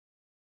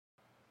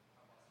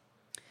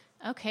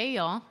Okay,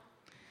 y'all.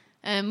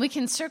 We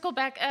can circle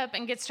back up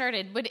and get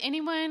started. Would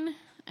anyone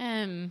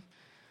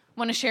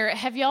want to share?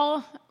 Have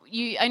y'all?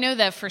 I know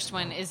that first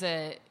one is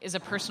a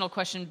personal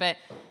question, but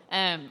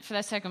for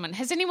that second one,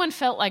 has anyone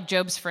felt like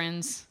Job's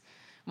friends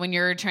when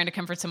you're trying to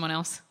comfort someone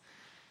else?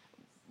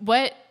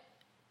 What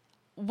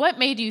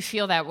made you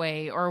feel that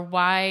way, or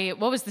why?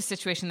 What was the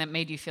situation that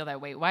made you feel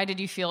that way? Why did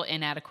you feel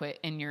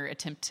inadequate in your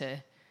attempt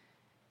to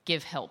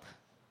give help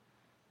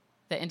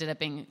that ended up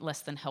being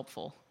less than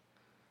helpful?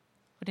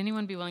 Would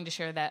anyone be willing to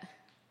share that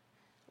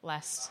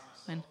last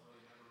one? Never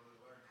really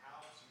learned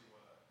how to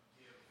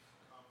give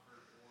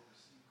comfort or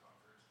receive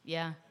comfort.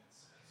 Yeah. In a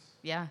sense.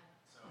 Yeah.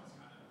 So it's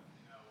kind of,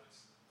 you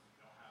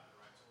don't have the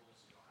right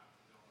tools, you don't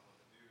know what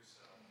to do,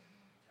 so you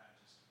kind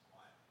of just keep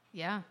quiet.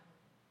 Yeah.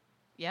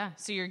 Yeah.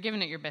 So you're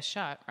giving it your best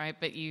shot, right?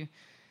 But you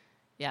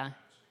right.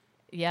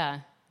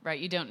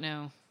 You don't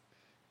know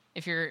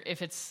if you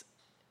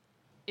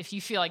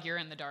feel like you're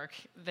in the dark,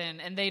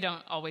 and they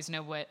don't always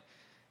know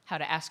how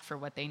to ask for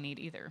what they need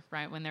either,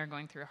 right? When they're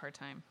going through a hard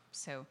time.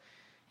 So,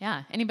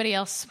 yeah. Anybody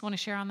else want to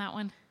share on that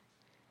one?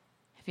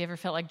 Have you ever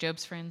felt like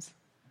Job's friends?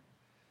 I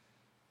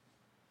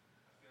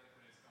feel like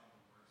when it's gone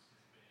the worst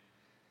has been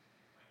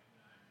like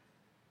when I'm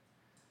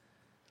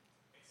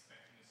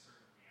expecting a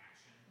certain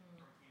reaction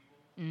from people.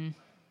 Like,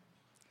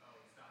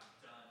 it's not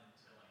done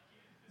until I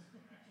get this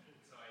reaction.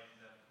 So I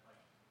end up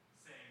like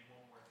saying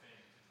one more thing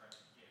to try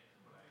to get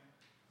what I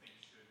think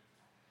should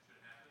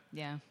happen.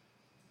 Yeah.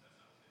 That's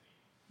not what they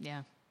need.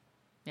 Yeah.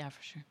 Yeah,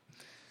 for sure.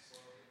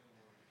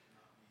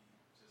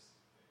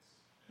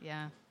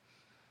 Yeah.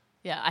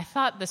 Yeah, I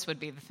thought this would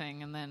be the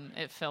thing, and then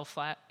it fell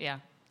flat. Yeah,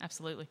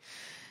 absolutely.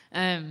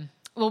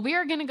 Well, we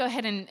are going to go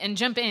ahead and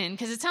jump in,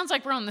 because it sounds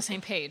like we're on the same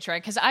page, right?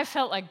 Because I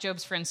felt like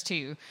Job's friends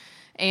too.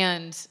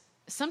 And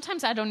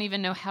sometimes I don't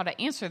even know how to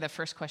answer the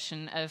first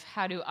question of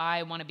how do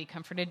I want to be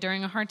comforted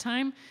during a hard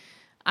time.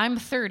 I'm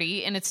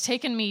 30, and it's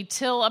taken me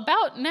till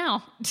about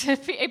now to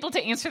be able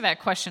to answer that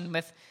question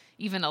with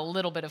even a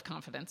little bit of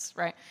confidence,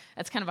 right?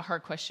 That's kind of a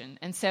hard question.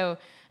 And so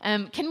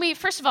can we,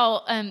 first of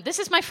all, this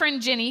is my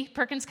friend Jenny,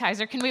 Perkins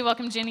Kiser. Can we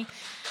welcome Jenny?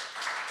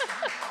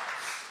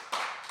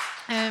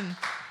 And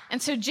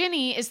so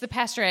Jenny is the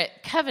pastor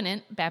at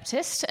Covenant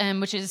Baptist,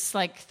 which is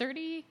like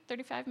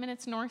 35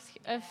 minutes north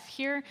of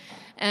here.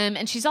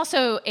 And she's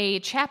also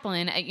a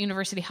chaplain at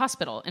University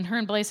Hospital. And her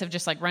and Blaze have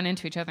just like run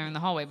into each other in the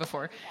hallway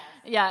before.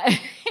 Yeah.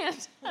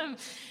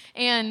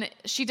 And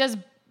she does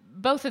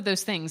both of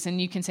those things,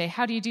 and you can say,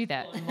 how do you do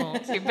that? Well,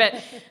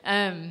 but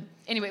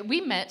anyway, we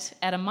met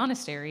at a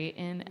monastery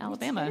in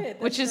Alabama,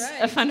 which is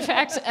a fun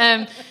fact.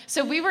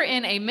 So we were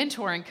in a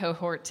mentoring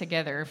cohort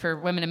together for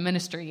women in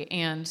ministry,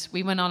 and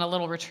we went on a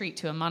little retreat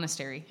to a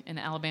monastery in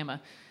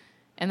Alabama,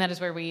 and that is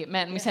where we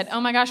met, and we said,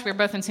 oh my gosh, we're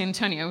both in San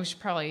Antonio, we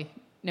should probably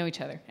know each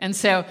other. And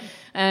so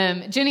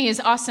Jenny is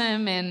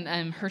awesome,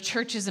 and her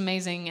church is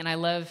amazing, and I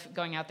love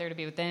going out there to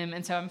be with them,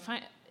 and so I'm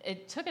fine.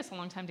 It took us a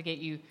long time to get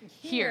you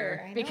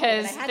here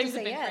because things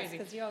have been crazy.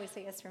 Because you always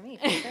say yes for me.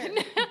 For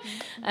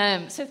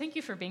sure. So thank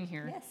you for being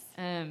here. Yes.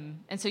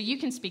 And so you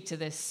can speak to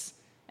this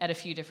at a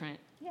few different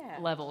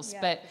levels. Yeah,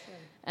 but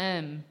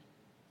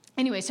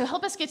anyway, so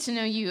help us get to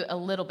know you a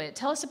little bit.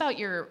 Tell us about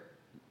your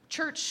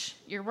church,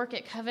 your work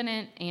at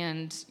Covenant,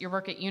 and your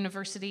work at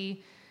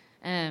university,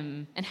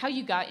 and how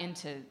you got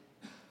into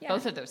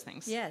both of those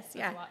things. Yes,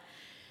 That's a lot.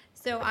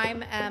 So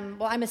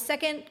I'm a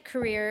second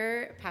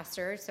career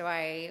pastor. So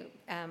I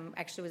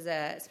actually was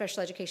a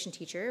special education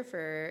teacher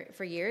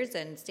for years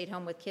and stayed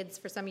home with kids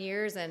for some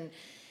years. And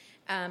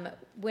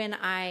when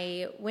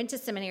I went to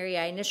seminary,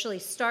 I initially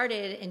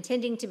started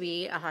intending to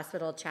be a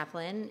hospital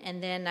chaplain.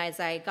 And then as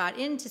I got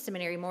into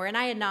seminary more, and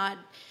I had not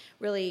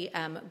really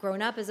grown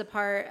up as a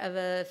part of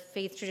a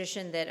faith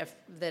tradition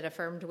that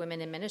affirmed women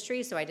in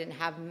ministry, so I didn't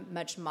have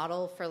much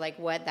model for like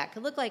what that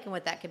could look like and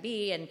what that could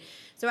be. And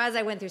so as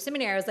I went through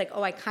seminary, I was like,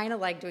 oh, I kind of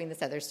like doing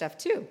this other stuff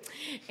too.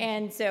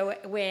 And so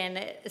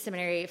when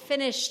seminary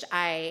finished,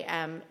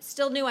 I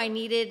still knew I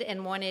needed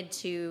and wanted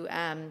to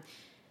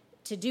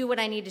do what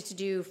I needed to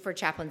do for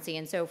chaplaincy.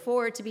 And so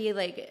to be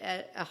like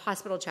a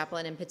hospital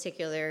chaplain in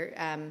particular,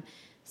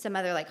 some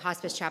other like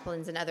hospice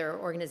chaplains and other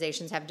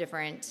organizations have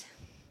different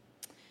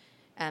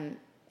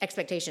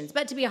expectations.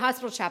 But to be a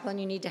hospital chaplain,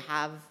 you need to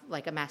have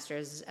like a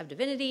master's of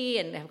divinity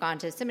and have gone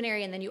to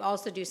seminary. And then you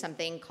also do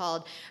something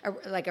called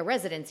a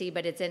residency,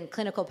 but it's in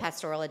clinical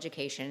pastoral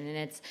education. And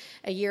it's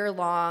a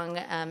year-long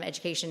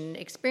education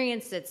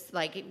experience that's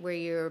like where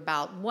you're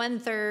about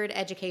 1/3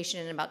 education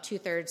and about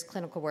 2/3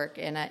 clinical work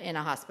in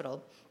a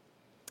hospital.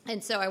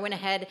 And so I went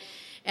ahead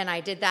and I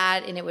did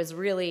that, and it was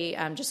really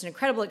just an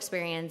incredible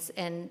experience.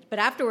 But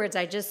afterwards,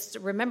 I just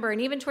remember,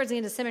 and even towards the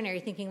end of seminary,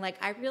 thinking like,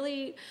 I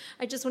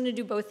just want to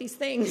do both these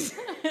things.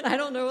 And I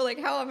don't know like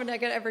how I'm going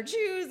to ever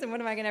choose, and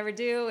what am I going to ever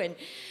do? And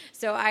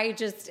so I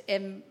just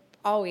am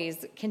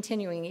always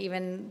continuing.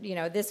 Even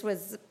this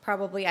was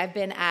probably I've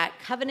been at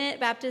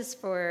Covenant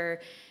Baptist for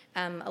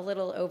a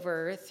little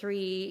over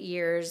 3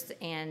 years,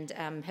 and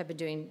have been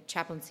doing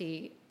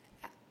chaplaincy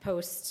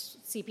post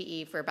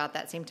CPE for about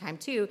that same time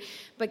too,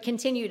 but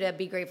continue to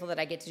be grateful that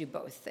I get to do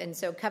both. And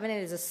so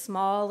Covenant is a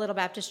small little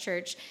Baptist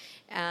church,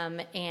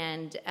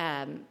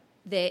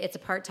 it's a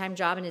part-time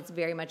job, and it's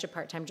very much a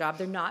part-time job.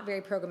 They're not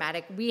very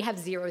programmatic. We have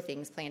 0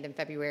 things planned in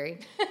February.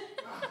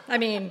 I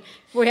mean,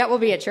 we'll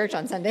be at church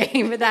on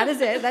Sunday, but that is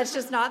it. That's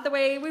just not the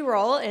way we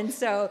roll. And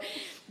so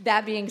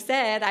that being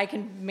said, I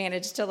can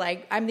manage to,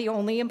 I'm the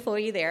only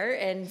employee there.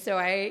 And so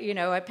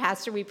a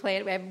pastor, we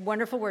have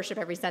wonderful worship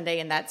every Sunday,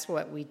 and that's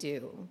what we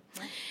do.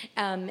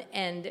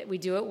 And we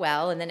do it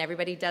well, and then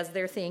everybody does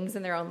their things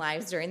in their own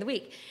lives during the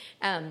week.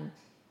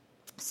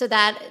 So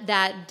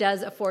that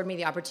does afford me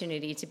the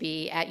opportunity to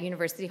be at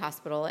University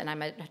Hospital, and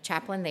I'm a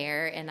chaplain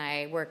there, and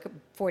I work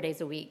 4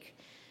 days a week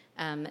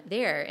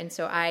there. And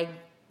so I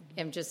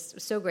am just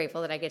so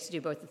grateful that I get to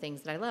do both the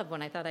things that I love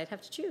when I thought I'd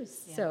have to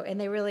choose. Yeah. So, and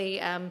they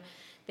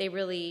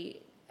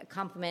really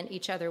complement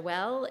each other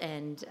well,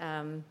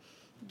 and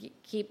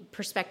keep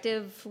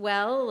perspective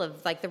well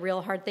of the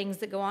real hard things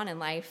that go on in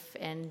life.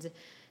 And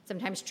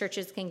sometimes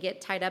churches can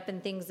get tied up in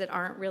things that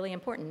aren't really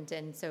important.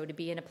 And so to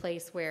be in a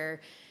place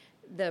where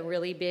the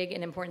really big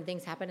and important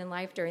things happen in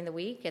life during the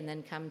week and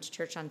then come to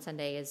church on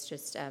Sunday is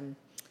just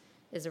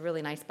is a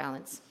really nice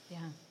balance. Yeah.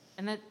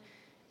 And that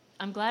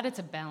I'm glad it's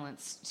a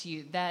balance to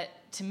you.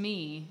 That to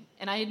me,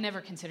 and I had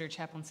never considered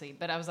chaplaincy,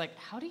 but I was like,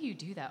 how do you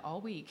do that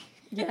all week?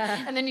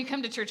 Yeah. And then you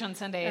come to church on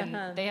Sunday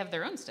and they have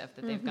their own stuff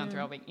that they've gone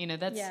through all week.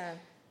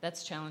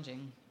 That's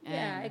challenging.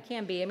 Yeah, it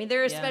can be. I mean,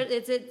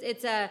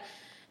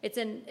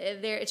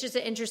 it's just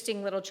an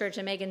interesting little church,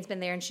 and Megan's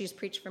been there, and she's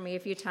preached for me a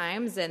few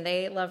times, and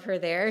they love her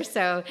there.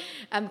 So,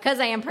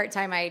 because I am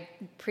part-time, I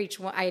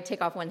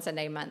take off one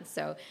Sunday a month.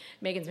 So,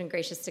 Megan's been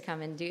gracious to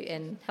come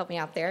and help me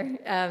out there.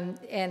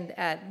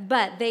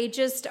 But they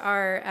just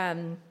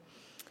are.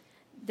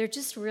 They're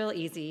just real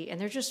easy, and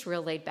they're just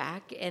real laid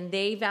back, and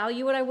they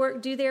value what I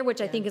do there,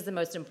 which I think is the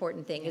most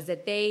important thing, is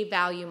that they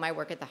value my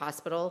work at the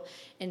hospital.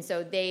 And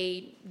so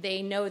they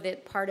know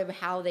that part of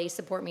how they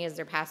support me as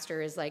their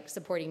pastor is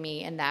supporting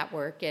me in that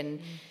work. And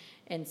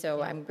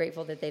so I'm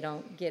grateful that they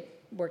don't get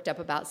worked up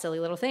about silly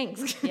little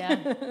things.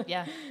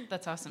 Yeah,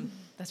 that's awesome.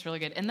 That's really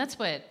good. And that's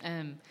what,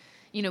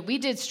 we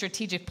did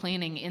strategic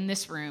planning in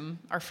this room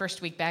our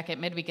first week back at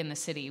Midweek in the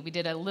City. We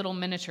did a little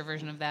miniature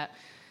version of that.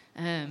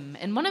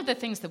 And one of the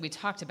things that we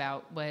talked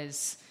about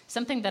was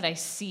something that I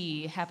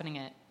see happening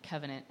at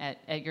Covenant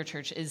at your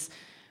church is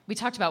we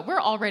talked about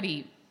we're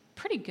already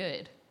pretty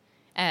good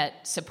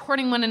at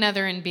supporting one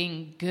another and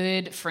being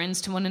good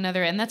friends to one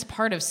another. And that's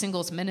part of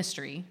singles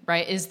ministry,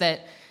 right?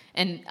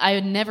 And I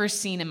had never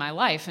seen in my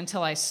life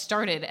until I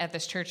started at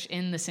this church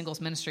in the singles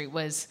ministry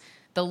was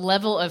the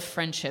level of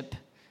friendship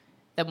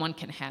that one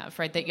can have,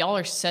 right? That y'all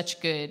are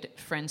such good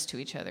friends to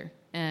each other.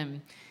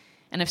 And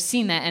I've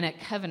seen that. And at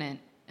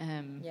Covenant,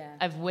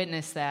 I've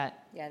witnessed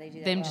that. Yeah, they do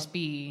that them well. Just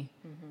be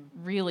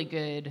really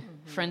good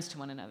friends to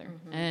one another.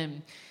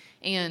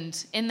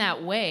 And in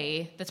that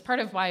way, that's part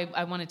of why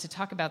I wanted to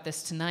talk about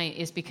this tonight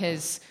is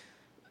because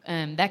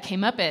that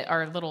came up at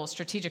our little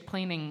strategic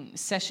planning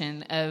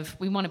session of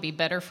we want to be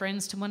better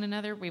friends to one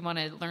another. We want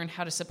to learn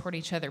how to support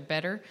each other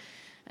better.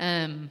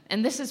 And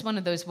this is one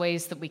of those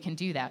ways that we can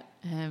do that.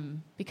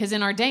 Because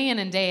in our day in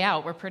and day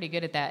out, we're pretty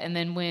good at that. And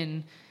then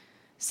when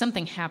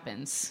something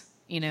happens,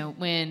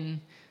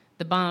 when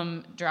the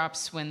bomb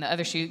drops, when the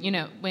other shoe,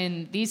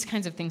 when these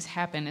kinds of things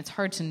happen, it's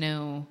hard to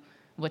know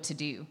what to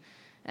do.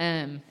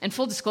 And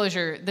full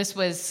disclosure, this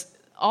was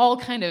all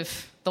kind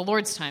of the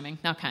Lord's timing.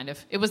 Not kind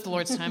of. It was the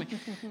Lord's timing.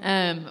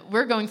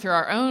 We're going through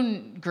our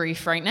own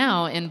grief right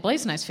now in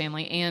Blaze and I's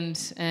family. And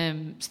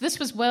so this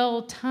was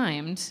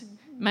well-timed.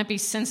 Might be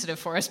sensitive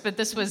for us, but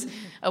this was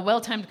a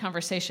well-timed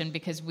conversation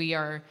because we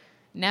are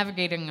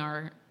navigating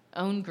our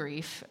own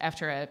grief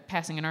after a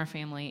passing in our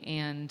family.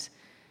 And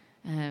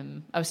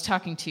I was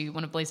talking to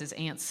one of Blaze's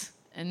aunts,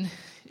 and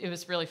it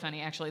was really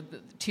funny, actually.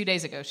 2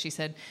 days ago, she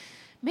said,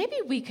 maybe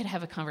we could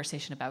have a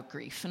conversation about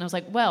grief. And I was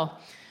like, well,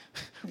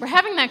 we're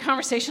having that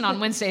conversation on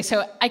Wednesday,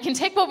 so I can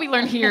take what we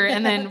learned here,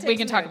 and then we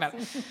can talk about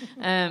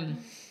it.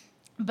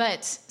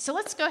 But so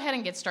let's go ahead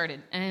and get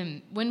started.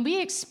 When we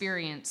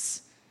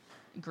experience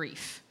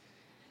grief,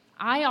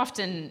 I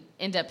often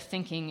end up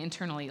thinking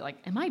internally,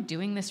 am I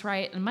doing this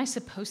right? Am I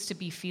supposed to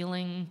be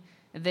feeling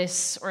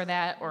this or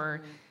that?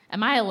 Or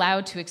am I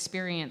allowed to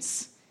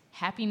experience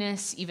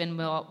happiness even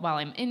while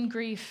I'm in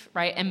grief,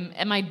 right?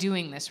 Am I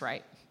doing this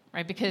right?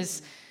 Right?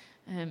 Because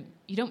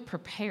you don't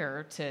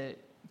prepare to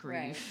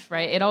grieve,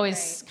 right? It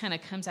always kind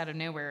of comes out of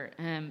nowhere.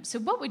 So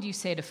what would you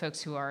say to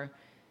folks who are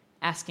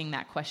asking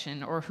that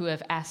question or who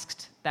have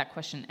asked that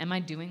question? Am I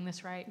doing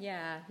this right?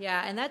 Yeah.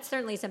 And that's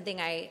certainly something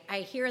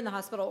I hear in the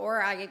hospital,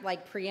 or I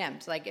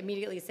preempt,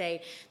 immediately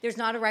say, there's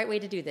not a right way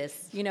to do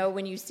this.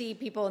 When you see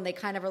people and they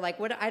kind of are like,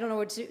 what, I don't know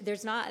what to do.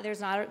 There's not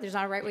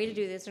a right way to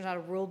do this. There's not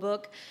a rule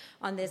book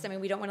on this. I mean,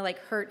 we don't want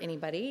to hurt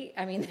anybody.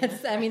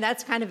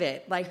 That's kind of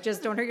it.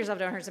 Just don't hurt yourself,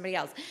 don't hurt somebody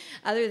else.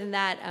 Other than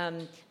that,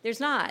 there's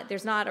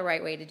not a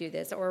right way to do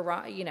this, or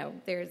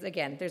wrong,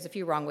 there's a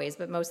few wrong ways,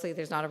 but mostly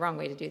there's not a wrong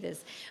way to do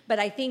this. But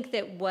I think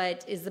that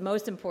what is the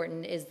most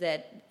important is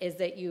that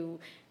you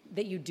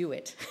do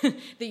it,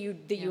 that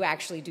you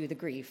actually do the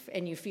grief,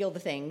 and you feel the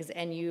things,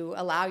 and you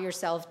allow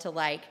yourself to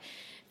like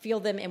feel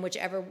them in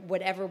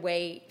whatever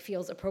way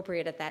feels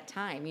appropriate at that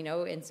time,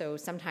 and so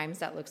sometimes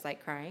that looks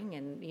like crying,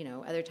 and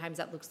other times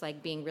that looks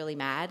like being really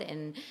mad,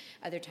 and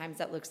other times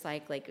that looks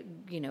like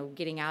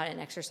getting out and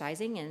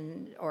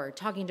exercising, or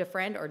talking to a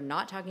friend, or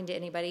not talking to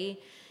anybody.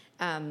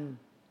 And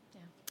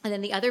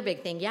then the other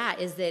big thing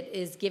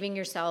is giving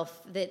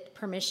yourself that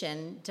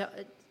permission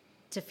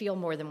to feel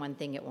more than one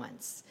thing at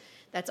once.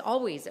 That's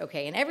always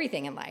okay in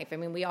everything in life. I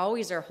mean, we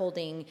always are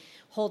holding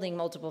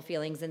multiple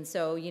feelings. And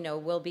so,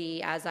 we'll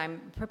be, as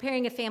I'm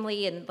preparing a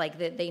family, and like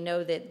that they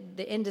know that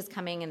the end is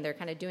coming, and they're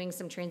kind of doing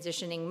some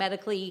transitioning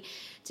medically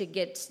to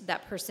get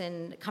that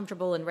person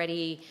comfortable and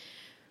ready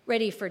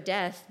for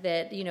death,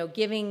 that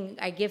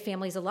I give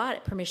families a lot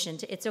of permission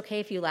to, it's okay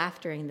if you laugh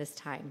during this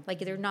time.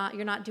 Like you're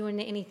not doing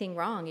anything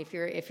wrong if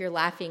you're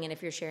laughing, and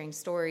if you're sharing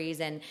stories,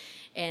 and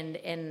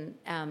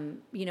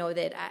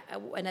that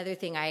another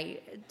thing I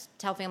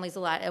tell families a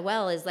lot as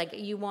well is like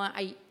you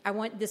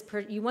want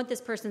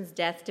this person's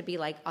death to be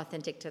like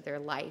authentic to their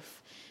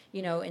life.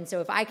 And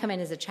so if I come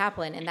in as a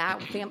chaplain and that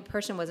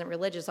person wasn't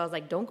religious, I was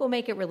like, don't go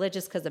make it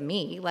religious because of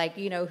me. Like,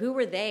 who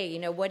were they?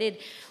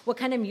 What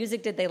kind of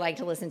music did they like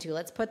to listen to?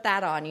 Let's put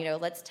that on.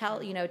 Let's tell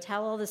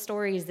all the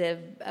stories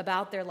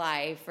about their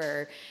life,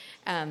 or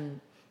and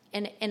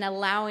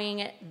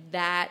allowing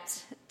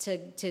that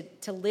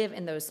to live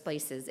in those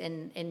places.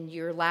 And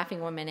you're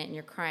laughing one minute and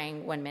you're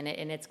crying one minute,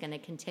 and it's going to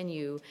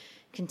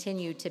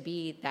continue to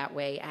be that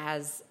way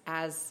as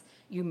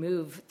you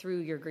move through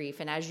your grief.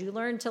 And as you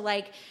learn to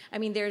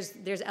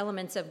there's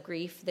elements of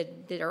grief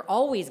that are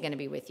always going to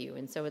be with you.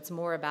 And so it's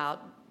more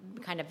about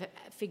kind of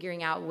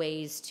figuring out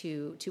ways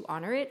to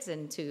honor it,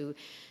 and to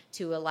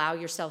allow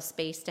yourself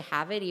space to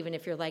have it, even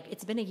if you're like,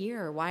 it's been a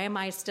year. Why am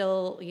I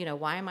still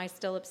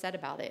upset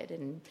about it?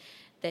 And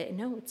that,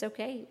 no, it's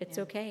okay. It's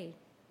okay.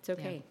 It's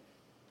okay. Yeah.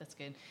 That's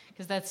good.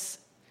 Because that's,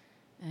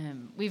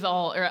 we've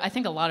all, or I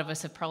think a lot of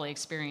us have probably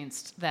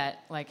experienced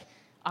that, like,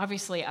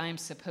 obviously I'm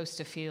supposed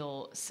to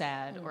feel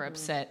sad or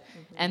upset.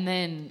 And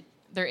then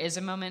there is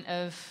a moment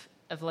of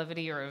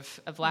levity, or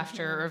of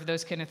laughter, or of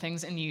those kind of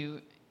things. And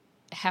you,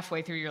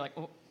 halfway through, you're like,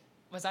 oh,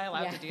 was I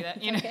allowed to do that?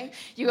 Okay.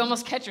 You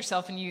almost catch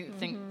yourself, and you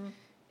think,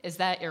 is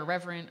that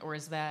irreverent, or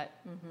is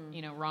that,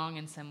 wrong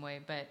in some way?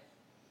 But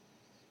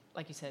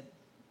like you said,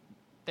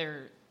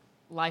 their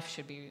life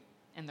should be,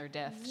 and their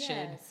death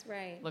should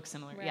look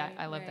similar. Right,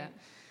 I love that.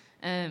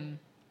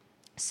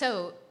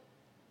 So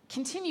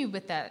continue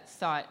with that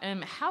thought.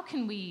 How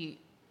can we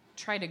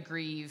try to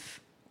grieve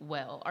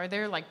well? Are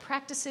there like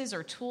practices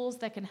or tools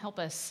that can help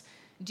us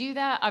do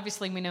that?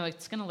 Obviously, we know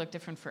it's going to look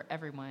different for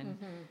everyone.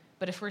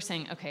 But if we're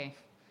saying, okay,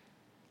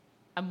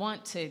 I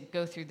want to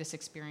go through this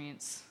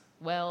experience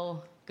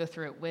well, go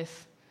through it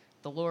with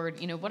the Lord,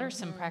 what are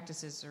some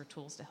practices or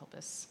tools to help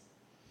us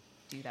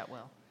do that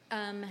well?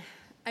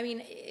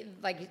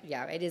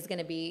 It is going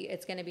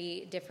to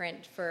be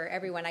different for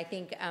everyone. I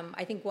think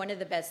one of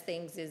the best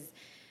things is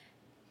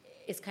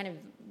kind of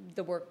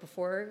the work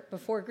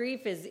before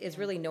grief is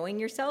really knowing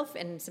yourself,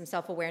 and some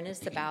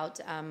self-awareness about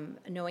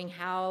knowing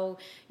how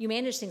you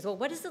manage things. Well,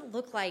 what does it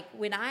look like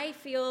when I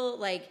feel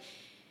like,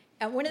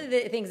 one of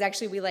the things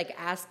actually we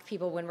ask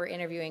people when we're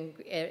interviewing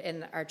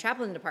in our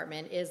chaplain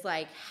department is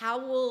like, how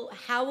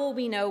will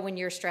we know when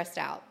you're stressed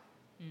out?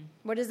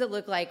 What does it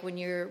look like when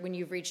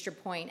you've reached your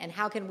point, and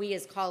how can we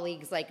as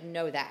colleagues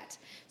know that?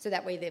 So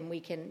that way then we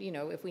can,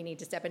 if we need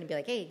to step in and be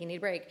like, hey, you need a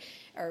break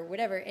or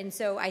whatever. And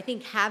so I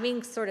think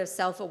having sort of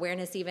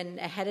self-awareness even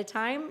ahead of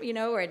time,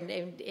 or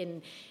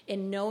in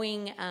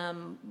knowing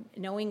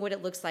what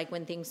it looks like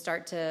when things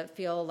start to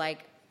feel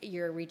like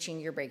you're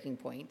reaching your breaking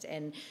point,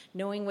 and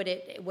knowing what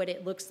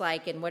it looks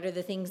like, and what are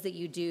the things that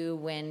you do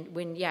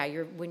when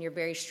you're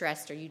very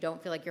stressed, or you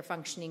don't feel like you're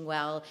functioning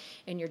well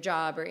in your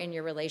job or in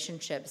your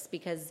relationships,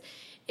 because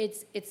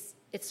it's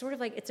sort of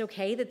like, it's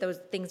okay that those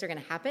things are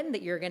going to happen,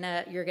 that you're going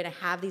to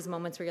have these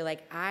moments where you're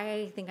like,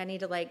 I think I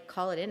need to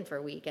call it in for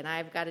a week, and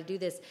I've got to do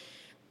this,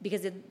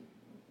 because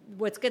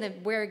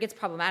where it gets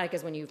problematic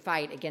is when you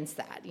fight against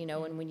that,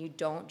 and when you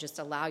don't just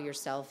allow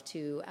yourself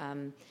to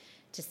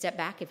step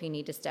back if you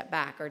need to step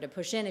back, or to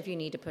push in if you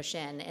need to push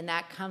in. And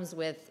that comes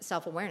with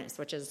self-awareness,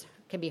 which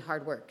can be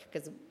hard work,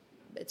 because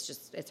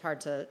it's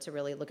hard to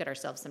really look at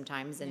ourselves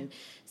sometimes and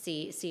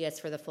see us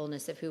for the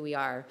fullness of who we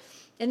are.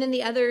 And then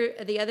the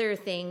other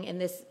thing,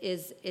 and this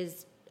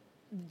is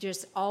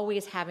just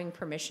always having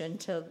permission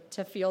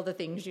to feel the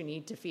things you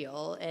need to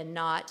feel, and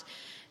not,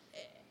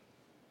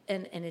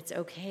 and it's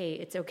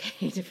okay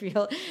to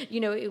feel, I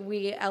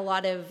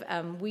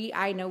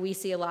know we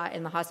see a lot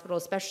in the hospital,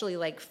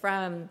 especially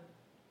from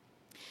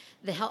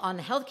on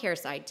the healthcare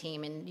side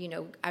team, and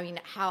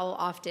how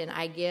often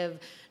I give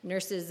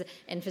nurses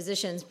and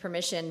physicians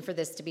permission for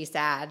this to be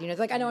sad.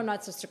 It's like, I know I'm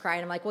not supposed to cry,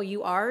 and I'm like, well,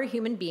 you are a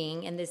human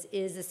being, and this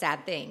is a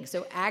sad thing.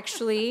 So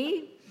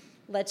actually,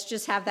 let's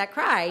just have that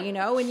cry,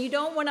 and you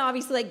don't want to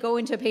obviously like go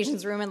into a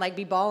patient's room and like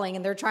be bawling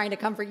and they're trying to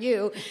comfort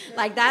you.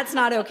 Like that's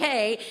not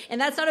okay. And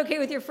that's not okay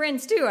with your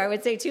friends too. I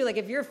would say too, like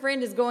if your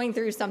friend is going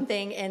through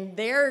something and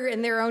they're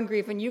in their own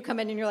grief and you come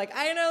in and you're like,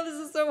 I know this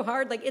is so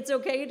hard. Like it's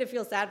okay to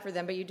feel sad for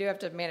them, but you do have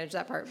to manage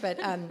that part. But,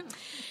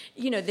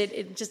 that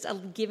it just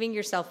giving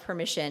yourself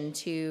permission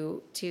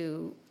to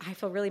I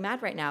feel really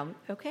mad right now.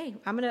 Okay,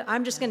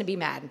 I'm just gonna be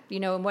mad.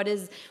 And what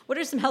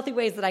are some healthy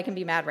ways that I can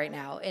be mad right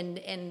now?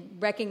 And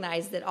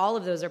recognize that all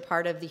of those are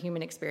part of the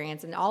human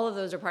experience, and all of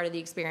those are part of the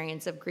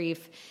experience of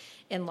grief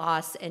and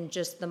loss. And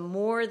just the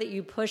more that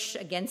you push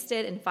against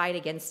it and fight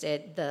against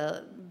it,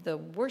 the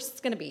worse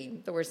it's gonna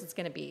be. The worse it's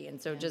gonna be.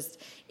 And so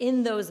just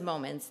in those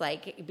moments,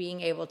 like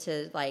being able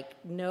to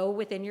like know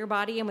within your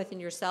body and within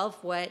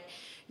yourself what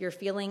you're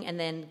feeling, and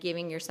then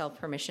giving yourself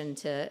permission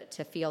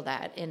to feel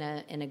that in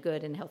a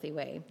good and healthy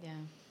way.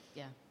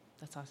 Yeah,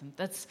 that's awesome.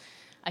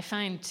 I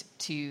find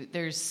too,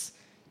 there's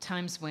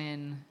times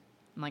when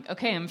I'm like,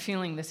 okay, I'm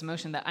feeling this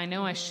emotion that I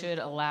know I should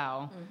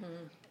allow,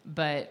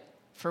 but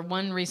for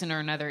one reason or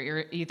another,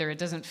 either it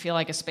doesn't feel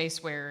like a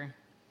space where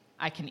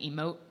I can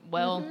emote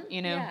well,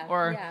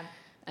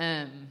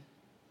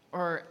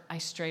 or I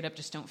straight up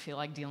just don't feel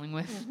like dealing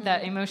with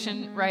that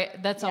emotion,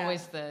 right? That's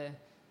always the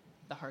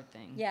hard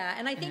thing. Yeah,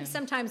 and I think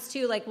sometimes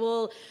too, like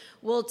we'll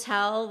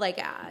tell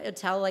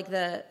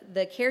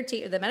the care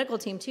team, the medical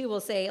team too, will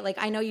say like,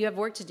 I know you have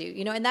work to do,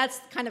 and that's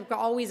kind of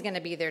always going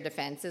to be their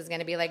defense, is going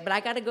to be like, but I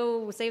got to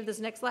go save this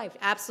next life.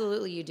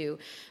 Absolutely, you do,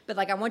 but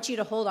like I want you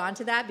to hold on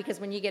to that,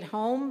 because when you get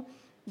home,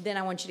 then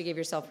I want you to give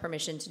yourself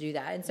permission to do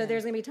that. And so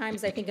there's going to be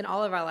times, I think, in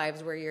all of our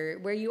lives where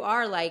you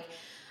are like,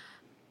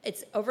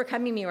 it's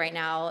overcoming me right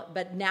now,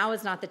 but now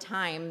is not the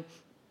time.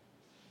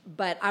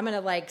 But I'm going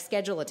to like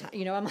schedule a time,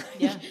 I'm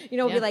like,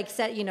 be like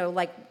set,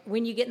 like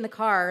when you get in the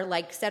car,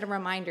 like set a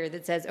reminder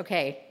that says,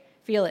 okay,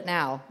 feel it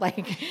now,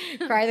 like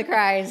cry the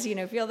cries,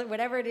 feel that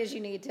whatever it is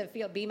you need to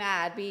feel, be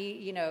mad,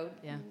 be,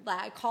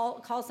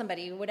 call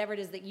somebody, whatever it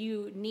is that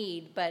you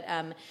need. But,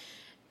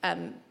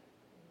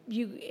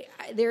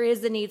 there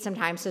is the need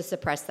sometimes to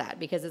suppress that,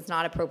 because it's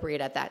not appropriate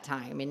at that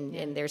time,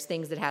 and there's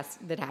things that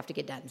have to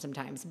get done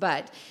sometimes.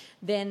 But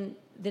then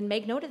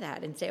make note of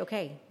that and say,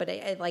 okay, but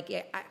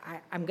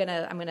I'm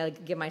gonna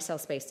give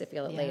myself space to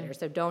feel it later.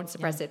 So don't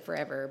suppress it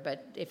forever.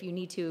 But if you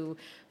need to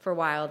for a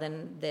while,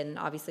 then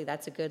obviously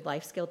that's a good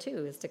life skill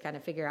too, is to kind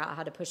of figure out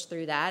how to push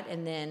through that,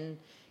 and then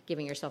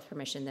giving yourself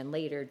permission then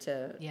later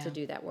to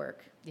do that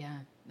work. Yeah.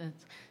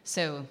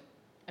 So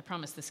I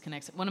promise this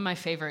connects. One of my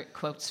favorite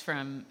quotes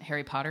from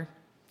Harry Potter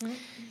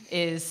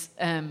is,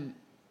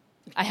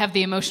 I have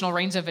the emotional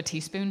range of a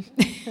teaspoon.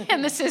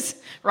 And this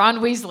is Ron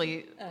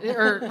Weasley,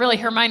 or really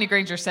Hermione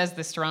Granger says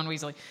this to Ron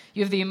Weasley.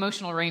 You have the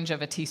emotional range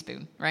of a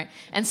teaspoon, right?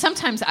 And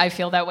sometimes I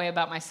feel that way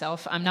about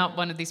myself. I'm not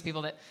one of these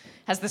people that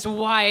has this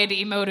wide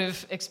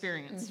emotive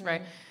experience,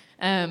 right?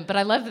 But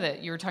I love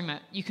that you were talking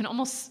about, you can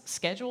almost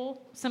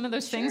schedule some of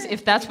those things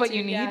if that's what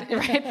you need,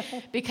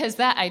 right? Because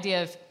that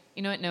idea of,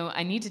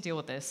 I need to deal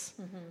with this.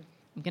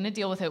 I'm going to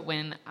deal with it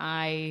when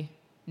I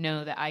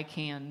know that I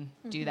can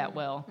do that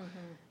well.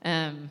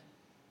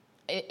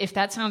 If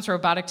that sounds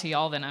robotic to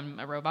y'all, then I'm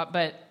a robot,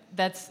 but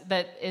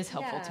that is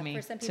helpful to me.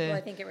 For some people,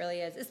 I think it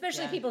really is,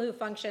 especially people who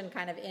function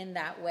kind of in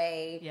that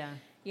way. Yeah.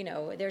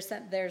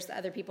 There's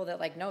other people that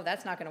like, no,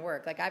 that's not going to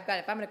work. Like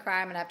if I'm going to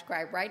cry, I'm going to have to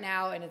cry right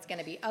now, and it's going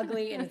to be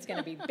ugly, and it's going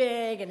to be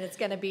big, and it's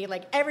going to be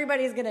like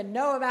everybody's going to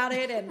know about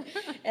it,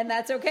 and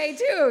that's okay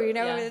too.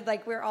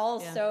 Like we're all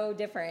so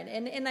different.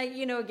 And I,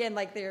 again,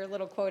 like their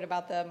little quote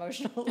about the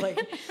emotional, like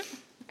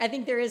I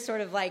think there is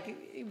sort of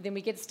like, then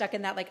we get stuck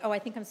in that like, oh, I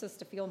think I'm supposed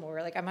to feel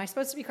more. Like, am I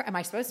supposed to be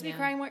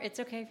crying more? It's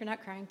okay if you're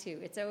not crying too.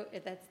 It's all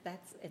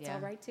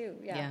right too.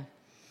 Yeah,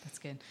 that's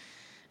good.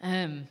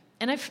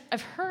 And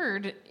I've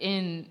heard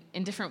in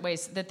different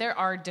ways that there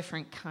are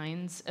different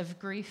kinds of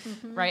grief,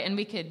 right? And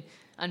we could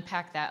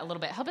unpack that a little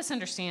bit. Help us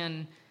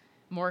understand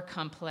more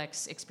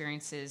complex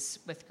experiences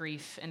with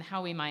grief and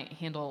how we might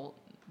handle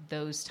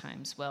those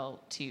times well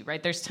too,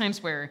 right? There's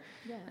times where,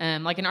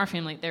 like in our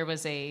family, there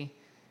was a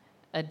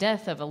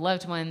death of a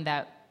loved one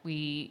that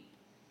we,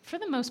 for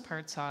the most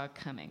part, saw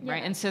coming,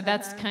 right? And so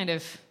that's kind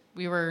of,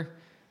 we were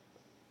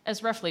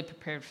as roughly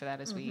prepared for that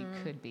as we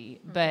could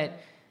be, but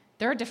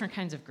there are different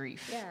kinds of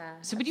grief. Yeah.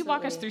 So would you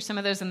walk us through some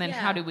of those, and then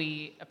how do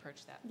we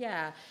approach that?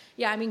 Yeah.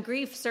 I mean,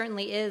 grief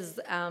certainly is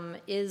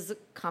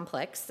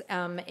complex,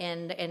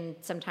 and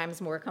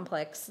sometimes more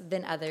complex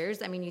than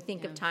others. I mean, you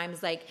think of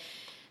times like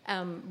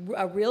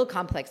a real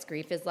complex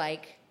grief is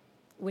like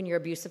when your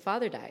abusive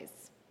father dies.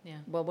 Yeah.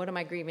 Well, what am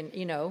I grieving?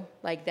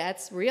 Like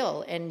that's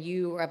real, and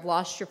you have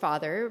lost your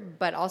father,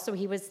 but also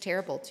he was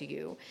terrible to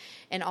you,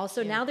 and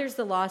also now there's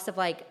the loss of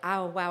like,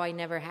 oh wow, I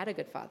never had a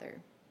good father.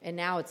 And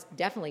now it's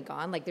definitely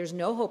gone. Like there's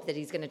no hope that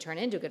he's going to turn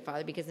into a good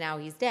father because now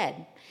he's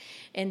dead.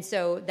 And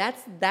so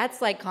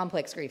that's like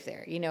complex grief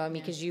there, you know, I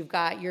mean, because you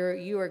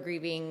are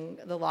grieving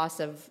the loss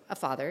of a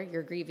father,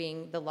 you're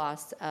grieving the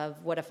loss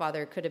of what a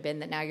father could have been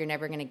that now you're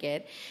never going to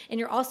get. And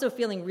you're also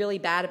feeling really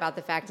bad about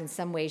the fact in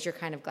some ways you're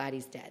kind of glad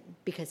he's dead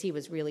because he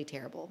was really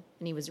terrible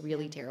and he was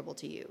really terrible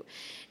to you.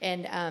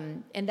 And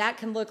that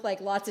can look like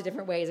lots of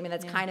different ways. I mean,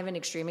 that's kind of an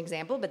extreme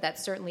example, but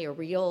that's certainly a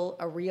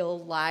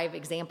real live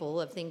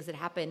example of things that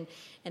happen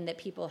and that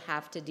people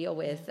have to deal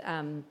with.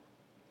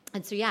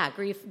 And so,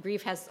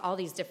 grief has all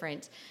these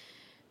different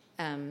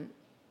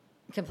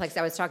complex.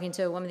 I was talking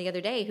to a woman the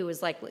other day who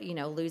was like, you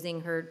know,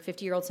 losing her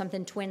 50-year-old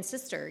something twin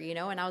sister, you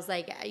know, and I was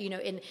like, you know,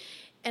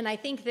 and I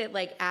think that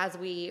like as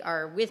we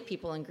are with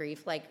people in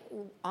grief, like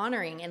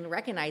honoring and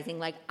recognizing,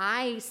 like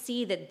I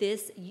see that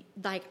this,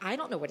 like I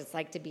don't know what it's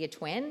like to be a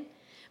twin.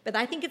 But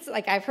I think it's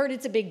like, I've heard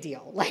it's a big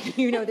deal. Like,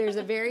 you know, there's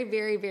a very,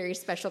 very, very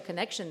special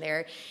connection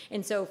there.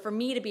 And so for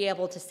me to be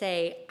able to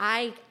say,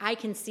 I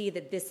can see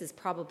that this is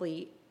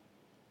probably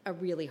a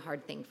really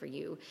hard thing for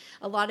you.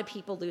 A lot of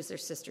people lose their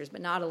sisters,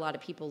 but not a lot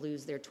of people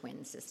lose their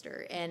twin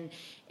sister. And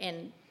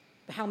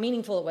how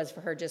meaningful it was for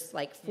her, just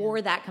like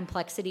for that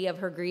complexity of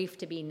her grief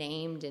to be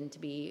named and to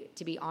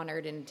be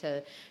honored, and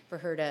for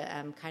her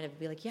to kind of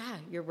be like, yeah,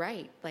 you're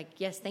right. Like,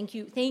 yes, thank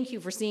you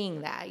for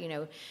seeing that, you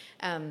know.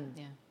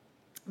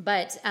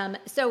 But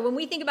so when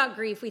we think about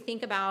grief, we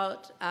think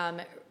about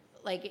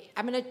like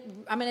I'm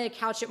gonna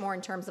couch it more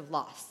in terms of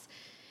loss.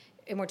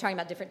 And we're talking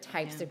about different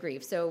types of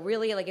grief. So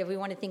really, like if we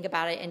want to think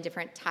about it in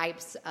different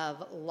types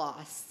of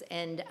loss,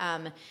 and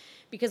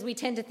because we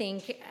tend to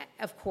think,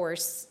 of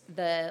course,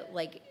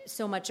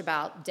 so much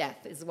about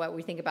death is what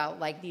we think about.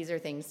 Like these are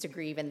things to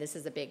grieve, and this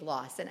is a big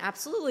loss, and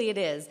absolutely it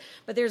is.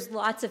 But there's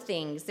lots of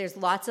things. There's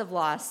lots of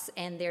loss,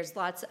 and there's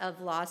lots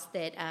of loss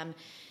that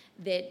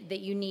that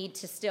you need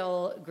to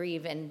still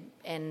grieve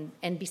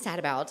and be sad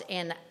about.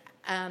 And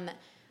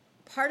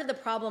part of the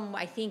problem,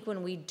 I think,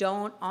 when we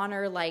don't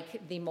honor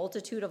like the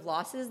multitude of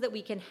losses that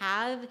we can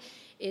have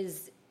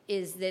is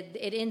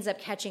that it ends up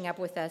catching up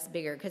with us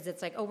bigger, because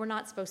it's like, oh, we're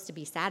not supposed to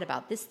be sad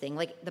about this thing.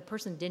 Like the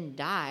person didn't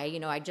die, you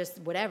know, I just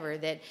whatever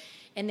that,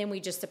 and then we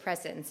just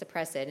suppress it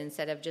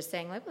instead of just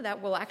saying like,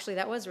 well, actually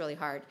that was really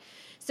hard.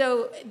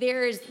 So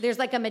there's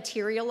like a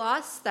material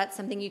loss. That's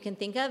something you can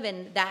think of,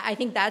 and that I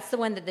think that's the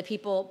one that the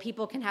people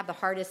can have the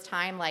hardest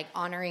time like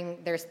honoring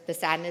the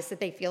sadness that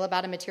they feel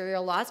about a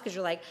material loss, because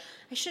you're like,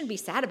 I shouldn't be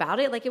sad about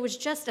it. Like it was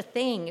just a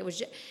thing. It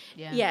was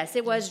yes,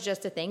 it was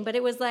just a thing, but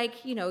it was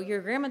like, you know,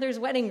 your grandmother's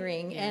wedding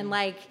ring, and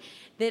like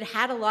that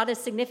had a lot of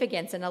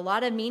significance and a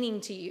lot of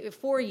meaning to you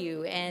for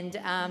you, and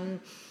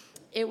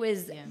it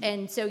was,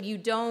 and so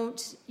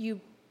you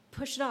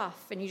push it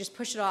off, and you just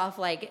push it off.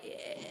 Like,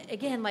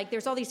 again, like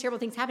there's all these terrible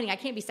things happening. I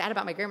can't be sad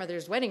about my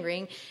grandmother's wedding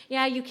ring.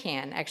 Yeah, you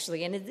can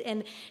actually.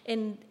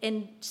 And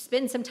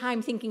spend some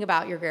time thinking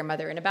about your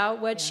grandmother and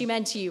about what she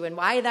meant to you and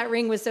why that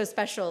ring was so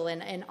special,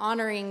 and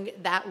honoring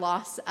that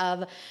loss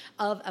of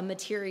a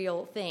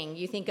material thing.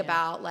 You think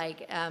about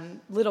like,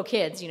 little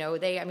kids, you know,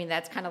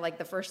 that's kind of like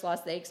the first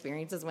loss they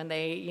experience is when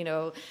they, you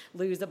know,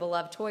 lose a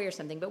beloved toy or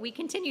something, but we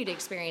continue to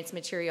experience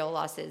material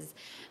losses.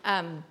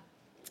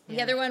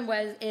 The other one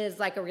is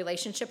like a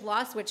relationship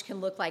loss, which can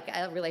look like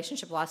a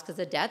relationship loss because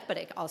of death, but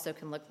it also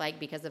can look like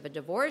because of a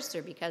divorce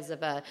or because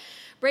of a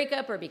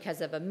breakup or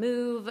because of a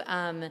move.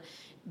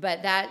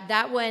 But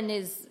that one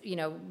is, you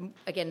know,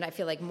 again, I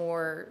feel like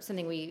more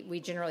something we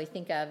generally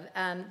think of.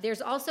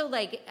 There's also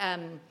like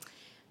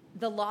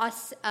the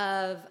loss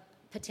of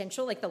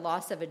potential, like the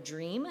loss of a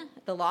dream,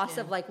 the loss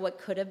of like what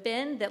could have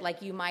been, that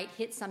like you might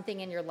hit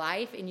something in your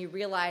life and you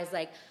realize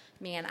like,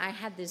 man, I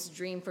had this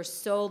dream for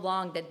so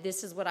long that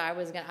this is what I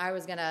was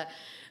gonna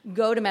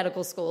go to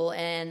medical school,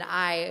 and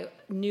I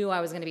knew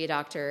I was gonna be a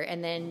doctor.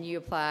 And then you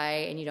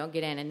apply and you don't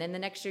get in, and then the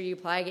next year you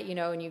apply, you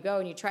know, and you go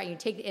and you try and you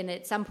take, and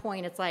at some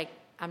point it's like,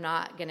 I'm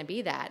not gonna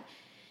be that.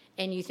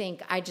 And you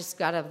think, I just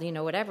gotta, you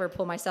know, whatever,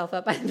 pull myself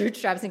up by the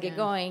bootstraps and get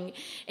going,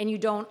 and you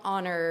don't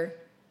honor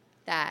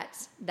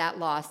that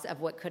loss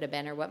of what could have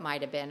been or what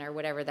might have been or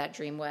whatever that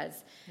dream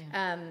was.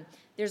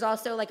 There's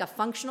also like a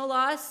functional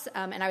loss,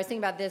 and I was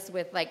thinking about this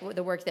with like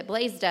the work that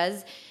Blaze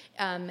does,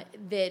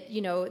 that,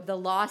 you know, the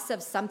loss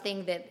of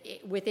something that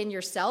within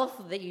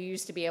yourself that you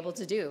used to be able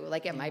to do.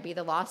 Like it might be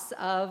the loss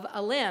of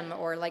a limb,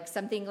 or like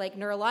something like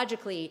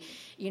neurologically,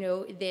 you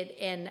know,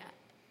 that,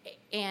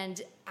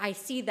 and I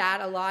see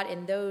that a lot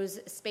in those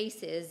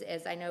spaces,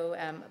 as I know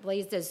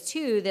Blaze does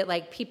too, that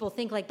like people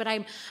think like, but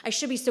I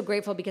should be so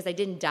grateful because I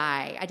didn't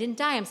die.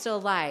 I'm still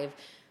alive.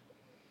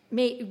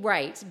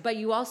 Right, but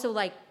you also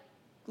like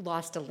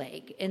lost a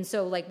leg. And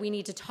so like we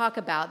need to talk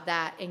about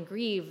that and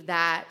grieve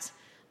that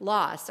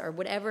loss, or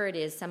whatever it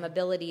is, some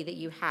ability that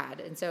you had.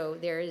 And so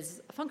there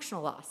is a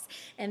functional loss.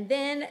 And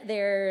then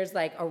there's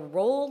like a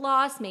role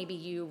loss. Maybe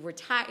you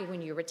retire,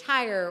 when you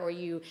retire, or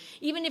you,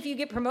 even if you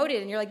get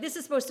promoted and you're like, this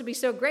is supposed to be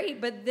so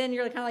great, but then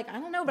you're kind of like, I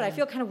don't know, but I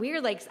feel kind of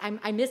weird. Like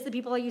I miss the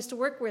people I used to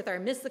work with, or I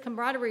miss the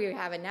camaraderie you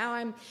have. And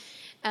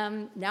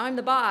now I'm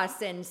the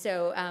boss. And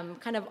so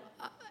kind of,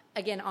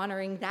 again,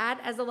 honoring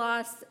that as a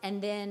loss. And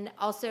then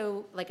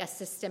also like a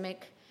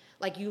systemic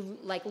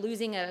like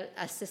losing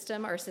a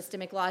system or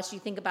systemic loss. You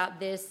think about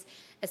this,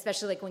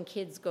 especially like when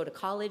kids go to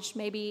college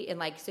maybe, and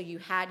like, so you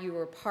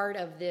were part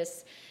of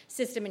this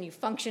system and you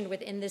functioned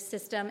within this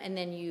system, and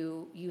then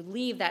you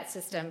leave that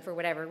system for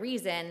whatever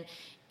reason,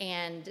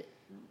 and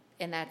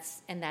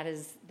that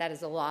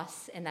is a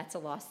loss, and that's a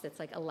loss that's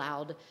like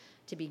allowed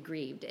to be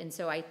grieved. And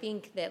so I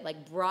think that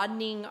like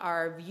broadening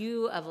our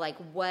view of like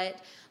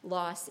what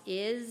loss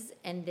is,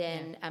 and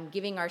then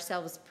giving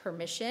ourselves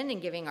permission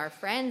and giving our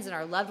friends and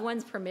our loved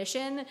ones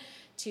permission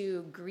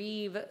to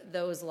grieve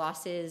those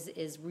losses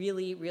is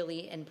really,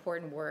 really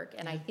important work.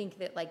 And I think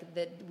that like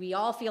that we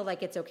all feel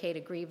like it's okay to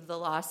grieve the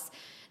loss,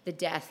 the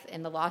death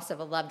and the loss of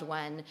a loved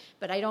one,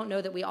 but I don't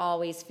know that we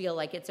always feel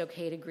like it's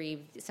okay to grieve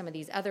some of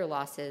these other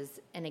losses.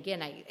 And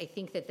again, I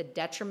think that the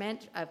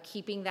detriment of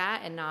keeping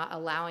that and not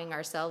allowing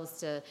ourselves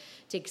to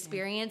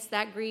experience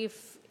that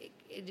grief,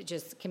 it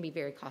just can be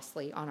very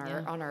costly on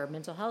our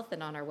mental health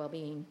and on our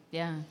well-being.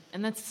 Yeah,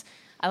 and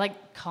I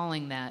like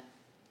calling that,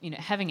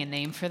 having a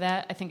name for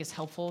that, I think is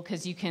helpful,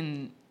 because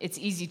it's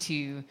easy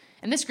to,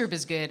 and this group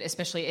is good,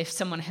 especially if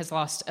someone has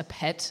lost a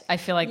pet. I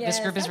feel like this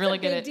group is really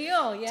good at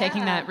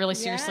taking that really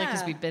seriously,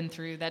 because we've been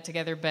through that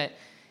together, but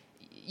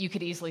you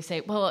could easily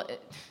say, well,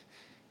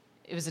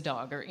 it was a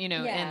dog, or,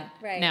 and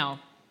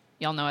now,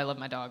 y'all know I love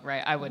my dog,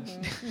 right? I would,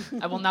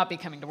 I will not be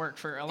coming to work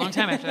for a long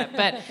time after that,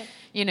 but,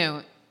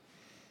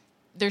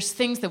 there's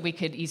things that we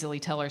could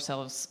easily tell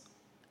ourselves,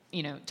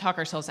 talk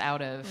ourselves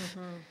out of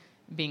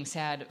being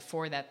sad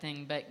for that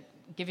thing, but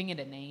giving it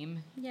a name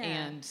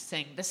and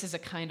saying, this is a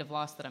kind of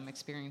loss that I'm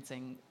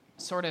experiencing,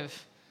 sort of,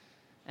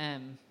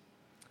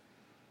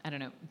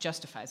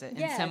 justifies it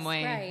in some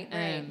way.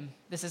 Right.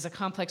 This is a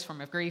complex form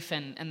of grief,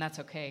 and that's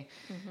okay.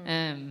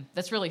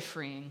 That's really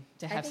freeing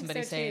to have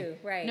somebody say, too.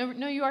 Right.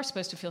 No, you are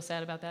supposed to feel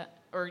sad about that,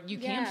 or you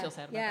can feel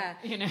sad about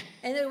that.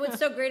 And then what's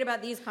so great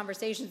about these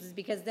conversations is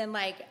because then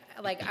like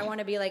I want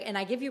to be like, and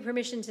I give you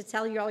permission to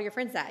tell all your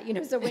friends that,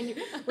 so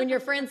when your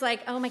friend's like,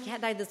 oh, my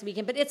cat died this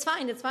weekend, but it's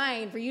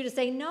fine for you to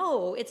say,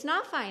 no, it's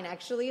not fine.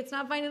 Actually, it's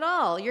not fine at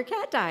all. Your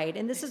cat died.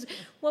 And this is,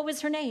 what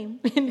was her name?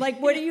 And like,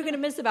 what are you going to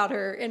miss about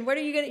her? And what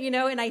are you going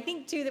to, and I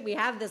think too, that we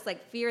have this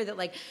like fear that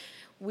like,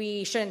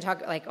 we shouldn't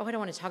talk, like, oh, I don't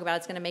want to talk about it.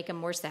 It's going to make them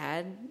more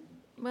sad.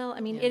 Well,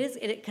 I mean, it is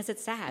because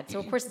it's sad. So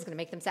of course it's going to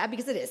make them sad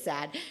because it is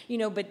sad,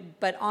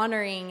 but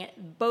honoring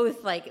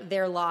both like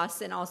their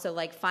loss and also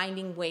like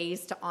finding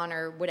ways to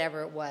honor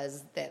whatever it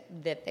was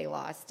that they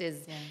lost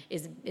is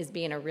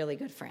being a really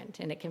good friend.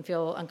 And it can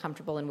feel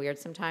uncomfortable and weird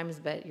sometimes,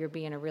 but you're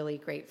being a really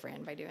great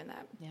friend by doing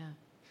that. Yeah.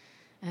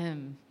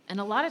 And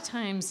a lot of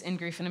times in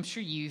grief, and I'm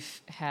sure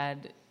you've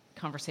had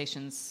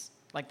conversations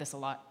like this a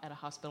lot at a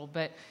hospital,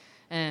 but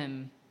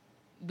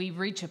we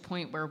reach a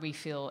point where we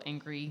feel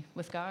angry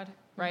with God,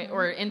 right?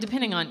 And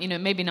depending on,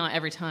 maybe not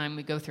every time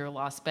we go through a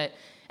loss, but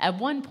at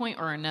one point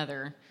or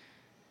another,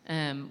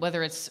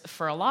 whether it's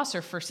for a loss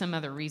or for some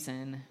other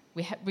reason,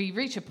 we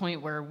reach a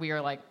point where we are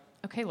like,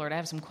 okay, Lord, I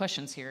have some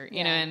questions here,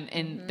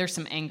 and there's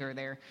some anger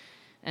there,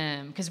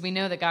 because we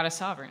know that God is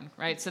sovereign,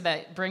 right? So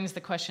that brings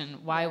the question,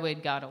 why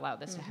would God allow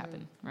this to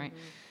happen, right?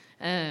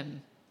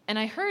 And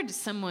I heard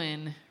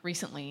someone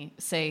recently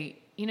say,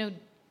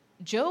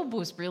 Job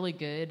was really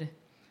good.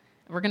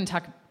 We're going to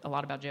talk a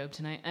lot about Job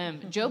tonight.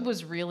 Job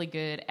was really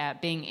good at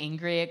being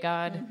angry at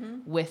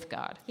God with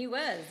God. He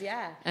was,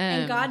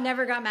 and God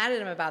never got mad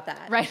at him about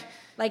that. Right.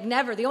 Like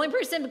never. The only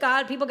person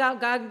people got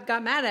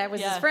mad at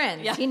was his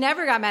friends. Yeah. He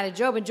never got mad at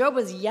Job, and Job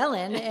was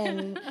yelling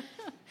and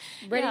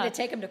ready to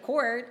take him to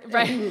court.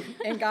 Right.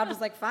 And God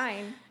was like,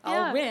 fine,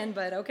 I'll win,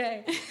 but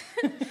okay.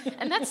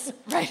 And that's,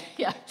 right,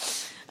 yeah.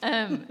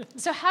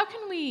 So how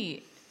can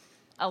we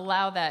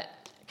allow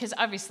that? Because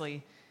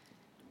obviously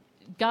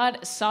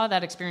God saw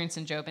that experience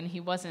in Job, and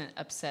he wasn't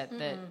upset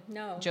that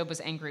Job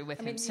was angry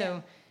with him.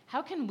 So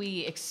how can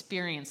we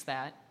experience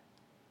that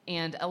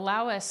and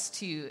allow us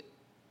to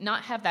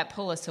not have that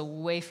pull us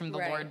away from the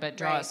Lord, but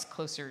draw us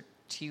closer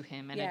to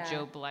him in a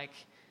Job-like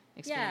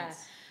experience?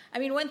 Yeah. I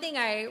mean, one thing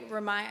I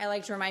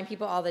like to remind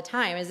people all the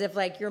time is if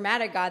like you're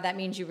mad at God, that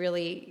means you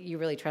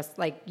really trust.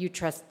 Like you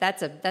trust.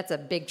 That's a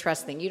big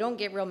trust thing. You don't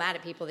get real mad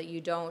at people that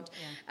you don't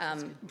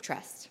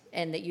trust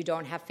and that you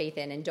don't have faith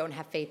in, and don't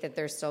have faith that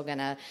they're still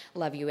gonna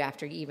love you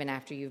even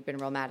after you've been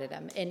real mad at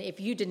them. And if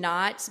you did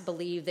not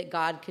believe that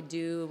God could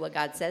do what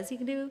God says He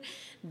can do,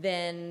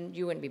 then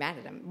you wouldn't be mad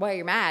at Him. Why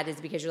you're mad is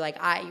because you're like,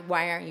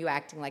 why aren't you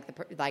acting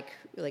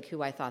like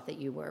who I thought that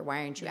you were?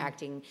 Why aren't you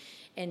acting?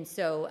 And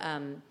so.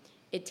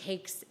 It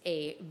takes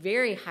a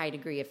very high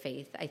degree of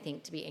faith, I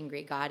think, to be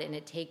angry at God, and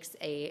it takes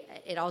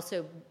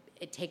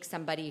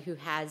somebody who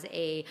has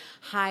a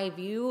high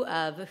view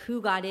of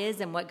who God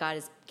is and what God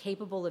is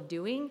capable of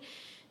doing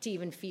to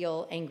even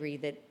feel angry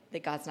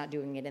that God's not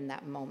doing it in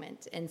that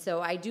moment. And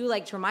so I do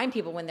like to remind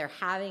people when they're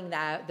having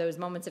those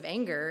moments of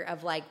anger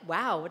of like,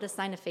 wow, what a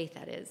sign of faith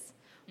that is.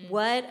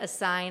 What a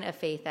sign of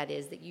faith that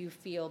is, that you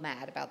feel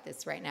mad about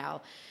this right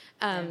now.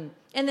 And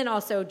then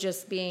also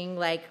just being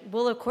like,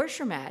 well, of course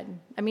you're mad.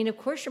 I mean, of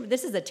course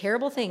this is a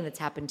terrible thing that's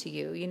happened to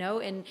you,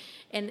 and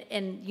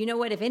you know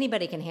what, if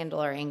anybody can handle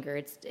our anger,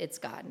 it's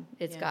God.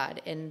 It's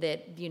God. And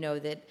that,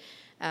 that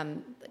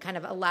kind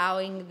of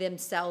allowing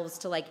themselves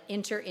to like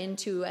enter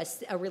into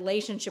a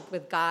relationship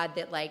with God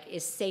that like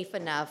is safe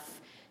enough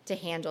to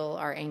handle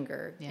our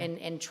anger,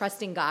 and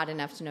trusting God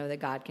enough to know that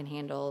God can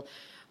handle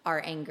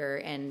our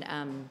anger.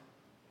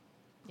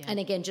 And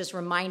again, just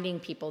reminding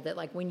people that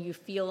like when you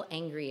feel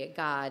angry at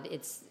God,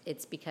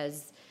 it's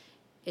because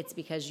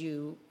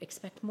you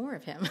expect more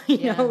of him,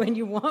 and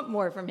you want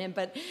more from him.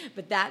 But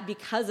that,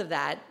 because of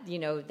that,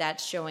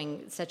 that's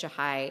showing such a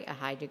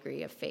high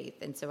degree of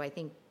faith. And so I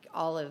think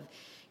all of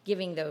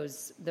giving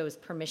those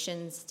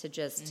permissions to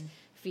just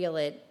feel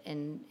it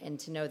and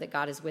to know that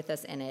God is with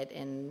us in it.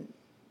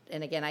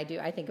 And again,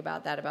 I think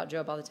about that about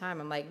Job all the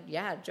time. I'm like,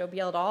 Job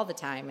yelled all the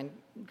time, and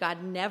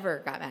God never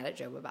got mad at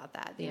Job about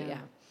that.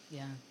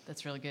 Yeah,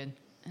 that's really good.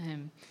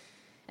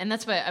 And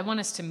that's why I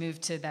want us to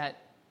move to that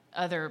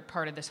other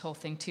part of this whole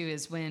thing too,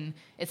 is when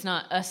it's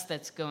not us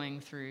that's going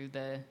through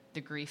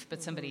the grief,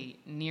 but somebody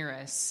near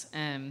us.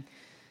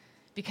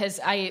 Because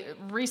I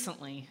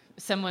recently,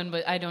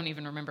 I don't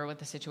even remember what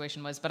the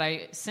situation was, but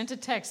I sent a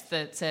text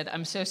that said,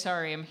 "I'm so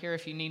sorry, I'm here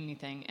if you need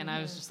anything." And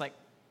I was just like,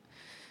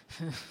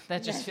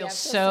 that just feels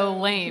so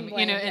lame,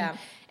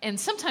 and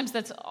sometimes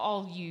that's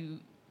all you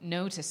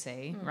know to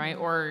say, right?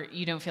 Or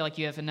you don't feel like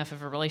you have enough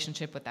of a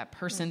relationship with that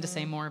person to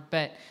say more.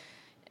 But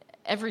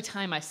every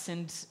time I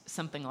send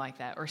something like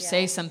that or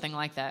say something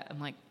like that, I'm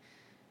like,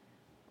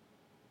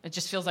 it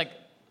just feels like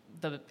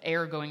the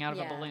air going out of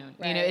a balloon.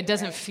 Right, it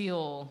doesn't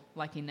feel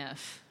like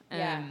enough.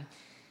 And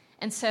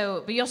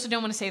so, but you also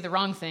don't want to say the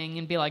wrong thing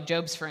and be like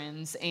Job's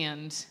friends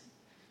and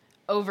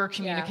over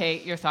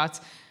communicate your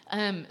thoughts.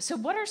 So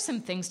what are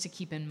some things to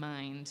keep in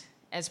mind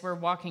as we're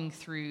walking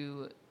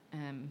through,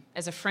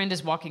 as a friend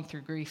is walking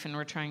through grief and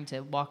we're trying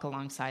to walk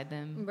alongside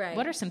them? Right.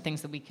 What are some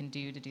things that we can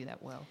do to do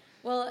that well?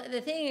 Well,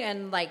 the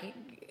thing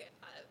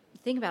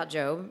about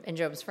Job and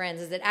Job's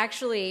friends is that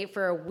actually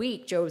for a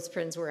week, Job's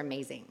friends were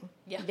amazing.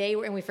 Yeah.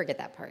 And we forget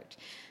that part.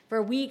 For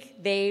a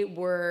week, they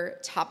were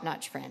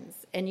top-notch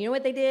friends. And you know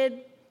what they did?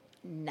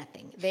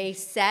 Nothing. They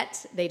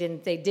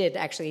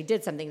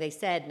did something. They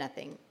said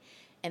nothing.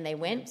 And they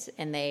went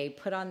and they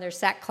put on their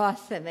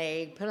sackcloth and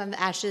they put on the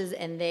ashes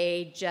and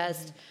they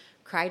just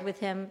cried with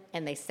him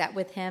and they sat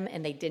with him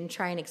and they didn't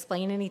try and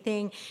explain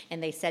anything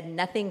and they said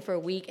nothing for a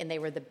week and they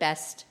were the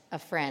best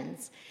of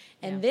friends.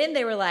 And then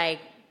they were like,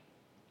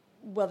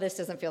 well, this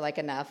doesn't feel like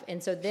enough.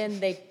 And so then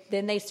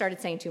they started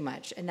saying too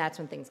much, and that's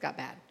when things got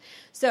bad.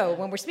 So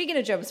when we're speaking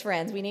to Job's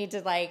friends, we need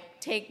to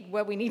take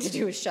what we need to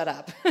do is shut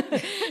up.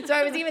 So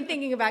I was even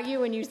thinking about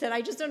you when you said,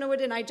 I just don't know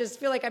what, and I just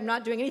feel like I'm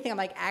not doing anything. I'm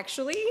like,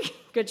 actually,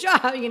 good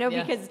job,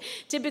 because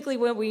typically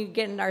when we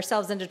get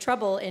ourselves into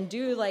trouble and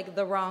do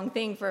the wrong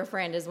thing for a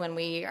friend is when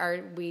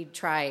we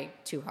try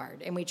too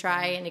hard and we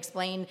try and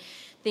explain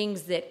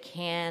things that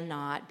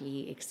cannot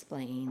be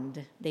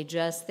explained.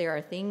 There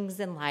are things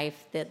in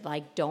life that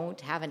don't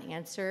have an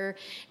answer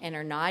and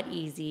are not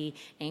easy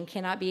and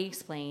cannot be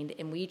explained,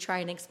 and we try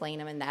and explain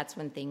them, and that's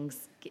when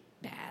things get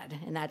bad,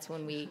 and that's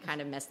when we kind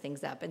of mess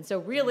things up. And so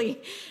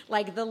really,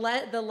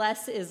 the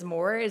less is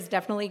more is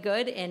definitely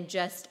good, and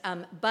just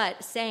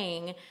but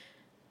saying,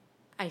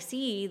 I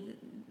see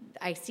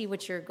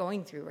what you're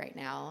going through right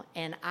now,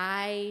 and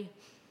I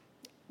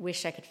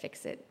wish I could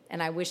fix it.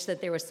 And I wish that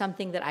there was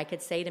something that I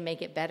could say to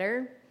make it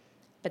better,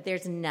 but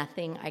there's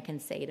nothing I can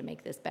say to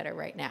make this better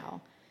right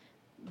now.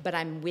 But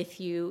I'm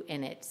with you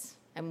in it.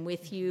 I'm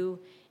with you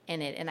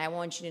in it. And I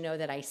want you to know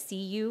that I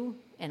see you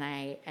and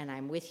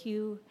I'm with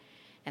you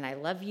and I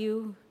love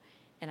you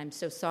and I'm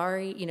so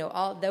sorry.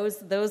 All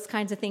those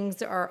kinds of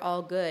things are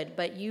all good,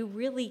 but you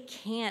really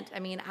can't.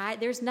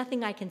 There's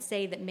nothing I can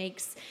say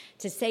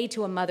to say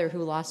to a mother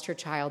who lost her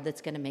child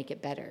that's going to make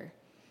it better.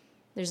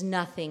 There's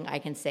nothing I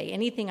can say.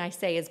 Anything I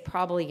say is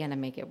probably going to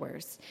make it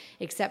worse,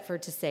 except for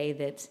to say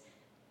that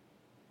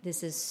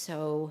this is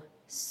so,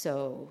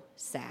 so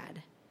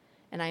sad.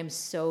 And I'm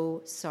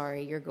so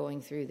sorry you're going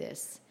through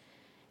this.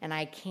 And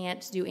I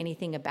can't do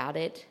anything about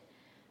it,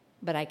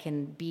 but I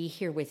can be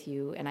here with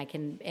you.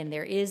 And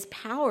there is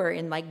power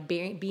in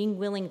being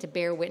willing to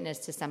bear witness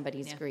to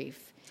somebody's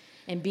grief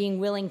and being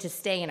willing to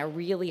stay in a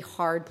really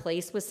hard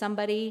place with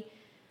somebody.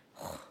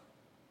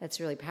 That's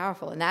really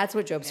powerful. And that's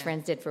what Job's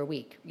friends did for a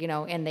week,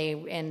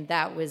 and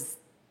that was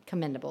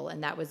commendable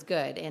and that was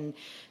good. And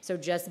so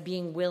just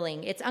being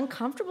willing, it's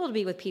uncomfortable to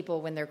be with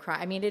people when they're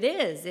crying.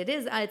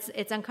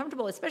 It's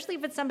uncomfortable, especially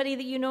if it's somebody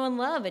that you know and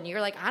love and you're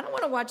like, I don't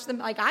want to watch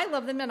them. I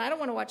love them and I don't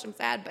want to watch them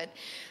sad. But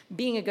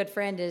being a good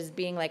friend is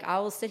being like, I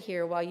will sit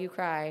here while you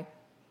cry.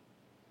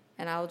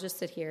 And I'll just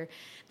sit here.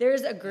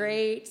 There's a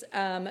great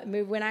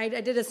move. When I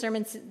did a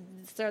sermon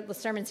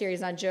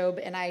series on Job,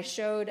 and I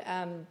showed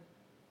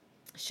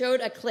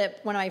a clip,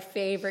 one of my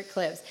favorite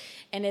clips,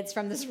 and it's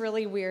from this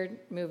really weird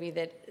movie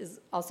that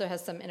also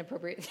has some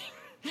inappropriate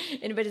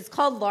but it's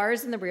called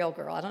Lars and the Real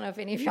Girl. I don't know if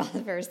any of y'all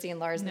have ever seen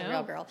Lars and the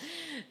Real Girl.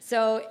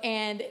 So,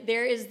 and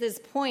there is this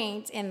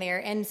point in there,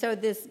 and so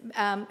this,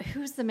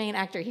 who's the main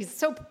actor? He's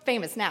so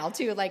famous now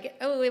too. Like,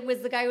 it was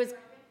the guy who was,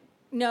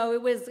 no,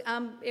 it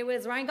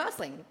was Ryan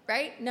Gosling,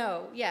 right?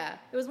 No, yeah,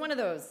 it was one of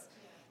those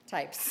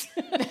types.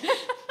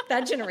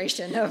 That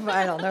generation of,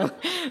 I don't know,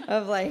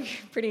 of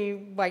like pretty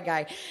white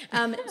guy.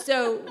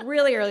 So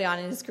really early on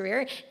in his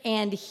career,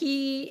 and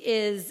he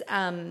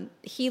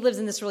lives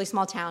in this really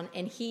small town,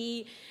 and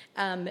he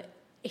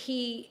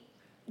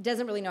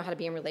doesn't really know how to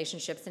be in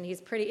relationships, and he's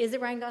pretty, is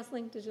it Ryan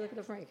Gosling? Did you look it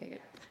up for me? Okay,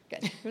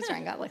 good. It was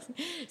Ryan Gosling.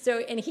 So,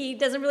 and he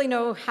doesn't really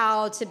know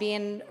how to be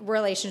in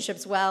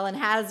relationships well, and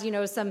has,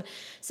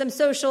 some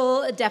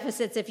social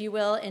deficits, if you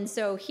will, and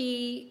so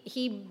he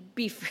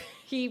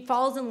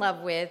falls in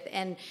love with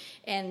and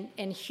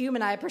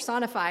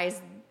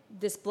personifies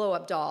this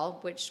blow-up doll,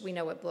 which we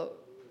know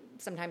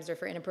sometimes they're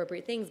for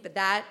inappropriate things, but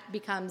that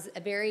becomes a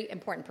very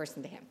important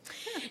person to him.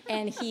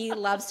 And he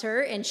loves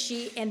her, and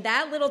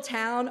that little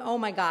town, oh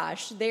my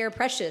gosh, they are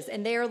precious.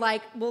 And they are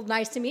like, well,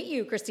 nice to meet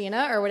you,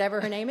 Christina, or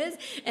whatever her name is.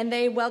 And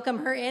they welcome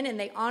her in, and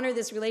they honor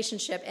this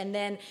relationship. And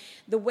then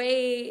the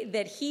way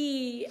that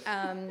he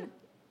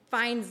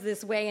finds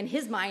this way in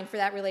his mind for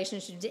that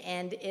relationship to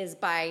end is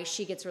by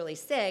she gets really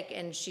sick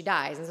and she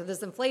dies. And so this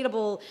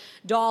inflatable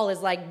doll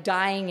is like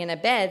dying in a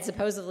bed,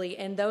 supposedly,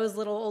 and those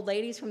little old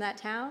ladies from that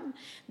town,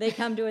 they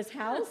come to his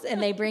house and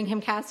they bring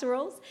him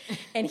casseroles.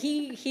 And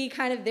he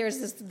kind of,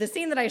 the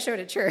scene that I showed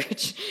at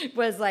church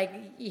was like,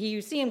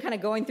 you see him kind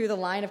of going through the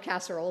line of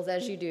casseroles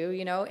as you do,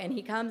 and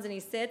he comes and he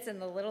sits and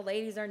the little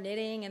ladies are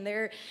knitting and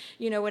they're,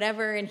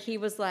 whatever. And he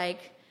was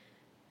like,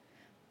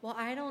 well,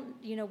 I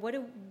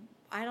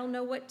don't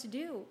know what to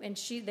do. And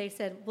they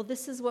said, well,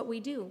 this is what we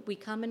do. We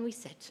come and we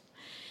sit.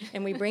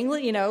 And we bring,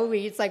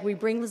 it's like we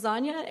bring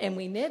lasagna and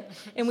we knit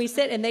and we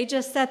sit. And they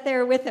just sat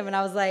there with him. And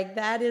I was like,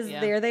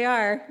 there they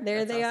are.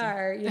 That's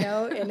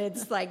awesome. And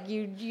it's like,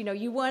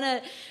 you want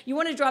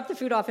to drop the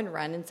food off and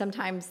run. And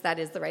sometimes that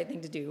is the right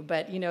thing to do.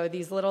 But,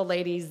 these little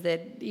ladies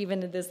that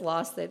even in this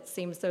loss that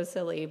seems so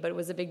silly, but it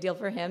was a big deal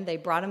for him. They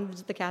brought him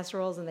the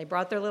casseroles and they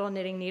brought their little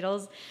knitting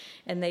needles.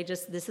 And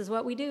this is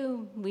what we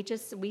do. We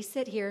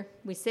sit here.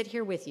 We sit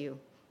here with you.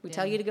 We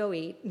tell you to go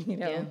eat,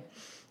 Yeah.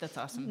 That's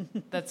awesome.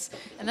 That's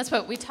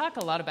what we talk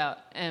a lot about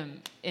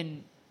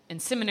in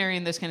seminary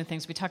and those kind of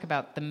things. We talk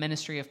about the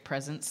ministry of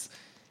presence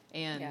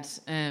and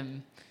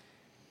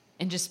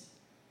just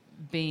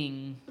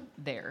being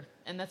there.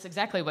 And that's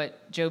exactly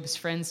what Job's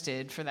friends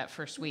did for that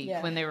first week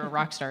when they were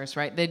rock stars,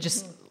 right? They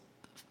just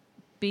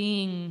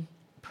being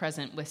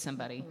present with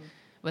somebody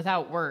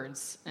without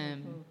words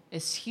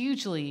is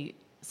hugely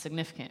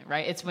significant,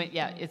 right?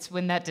 It's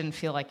when that didn't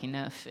feel like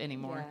enough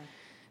anymore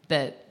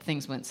that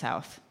things went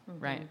south,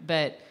 right?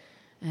 But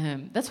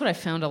that's what I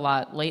found a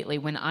lot lately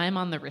when I'm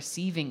on the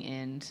receiving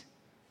end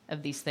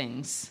of these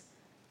things.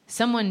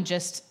 Someone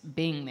just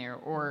being there,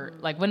 or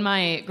like when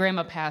my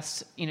grandma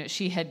passed,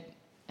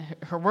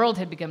 her world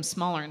had become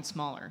smaller and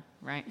smaller,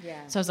 right?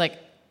 Yeah. So I was like,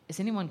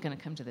 is anyone going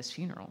to come to this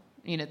funeral?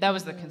 That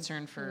was the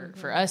concern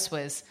for us,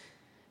 was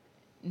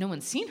no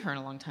one's seen her in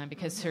a long time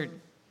because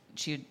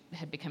she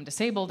had become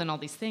disabled and all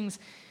these things.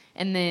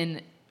 And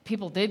then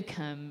people did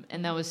come,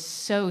 and that was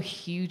so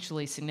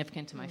hugely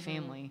significant to my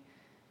family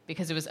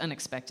because it was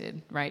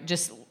unexpected, right?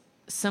 Just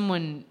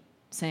someone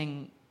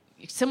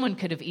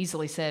could have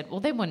easily said, well,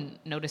 they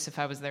wouldn't notice if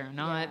I was there or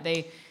not.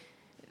 Yeah.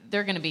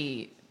 They're going to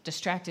be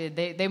distracted.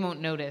 They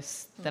won't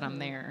notice that I'm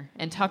there,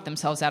 and talk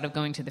themselves out of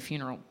going to the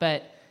funeral.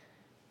 But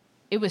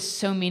it was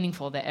so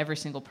meaningful that every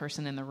single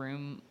person in the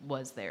room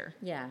was there.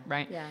 Yeah.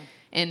 Right? Yeah.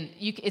 And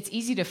it's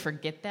easy to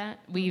forget that.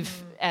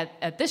 We've,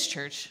 at this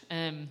church,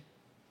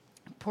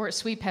 poor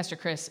sweet Pastor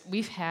Chris,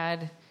 we've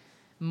had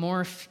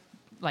more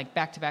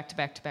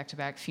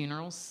back-to-back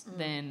funerals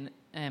than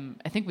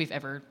I think we've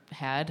ever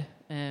had.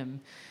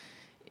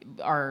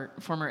 Our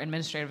former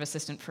administrative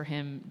assistant for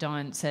him,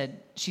 Dawn,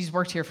 said she's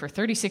worked here for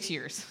 36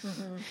 years.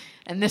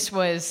 And this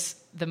was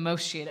the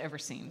most she had ever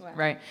seen,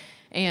 right?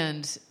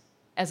 And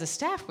as a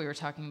staff, we were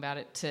talking about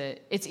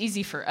it. It's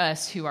easy for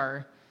us who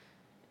are,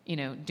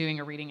 doing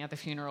a reading at the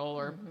funeral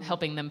or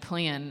helping them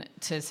plan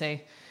to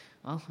say,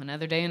 well,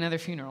 another day, another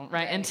funeral,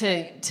 right? And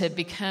to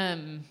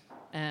become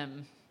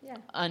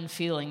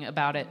unfeeling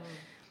about it.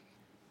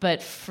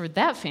 But for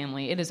that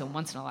family, it is a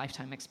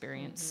once-in-a-lifetime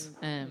experience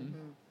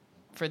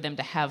for them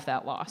to have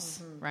that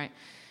loss, right?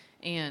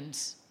 And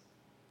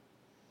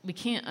we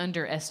can't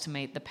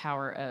underestimate the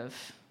power of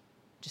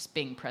just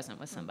being present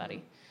with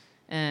somebody.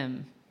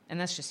 And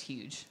that's just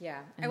huge. Yeah.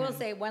 I will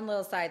say one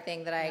little side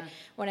thing that I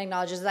want to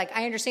acknowledge is, like,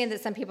 I understand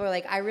that some people are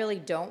like, I really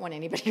don't want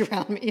anybody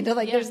around me.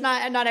 There's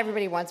not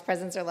everybody wants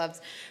presence or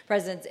loves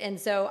presence. And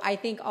so I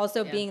think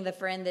also being the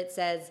friend that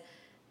says,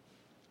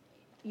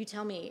 you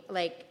tell me,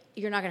 like,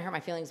 you're not going to hurt my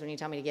feelings when you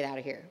tell me to get out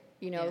of here.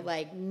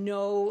 Like,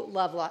 no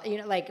love lost.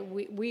 Like,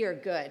 we are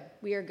good.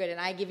 We are good.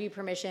 And I give you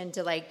permission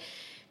to, like,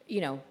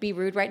 be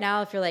rude right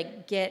now. If you're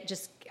like,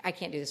 I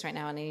can't do this right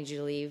now and I need you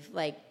to leave.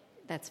 Like,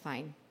 that's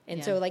fine.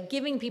 And so, like,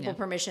 giving people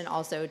permission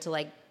also to,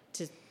 like,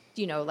 to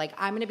like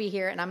I'm going to be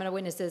here and I'm going to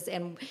witness this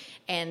and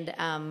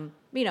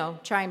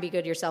try and be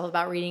good yourself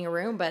about reading a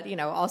room, but,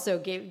 also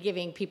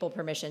giving people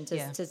permission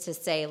to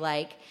say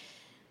like,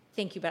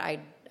 thank you, but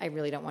I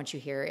really don't want you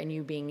here. And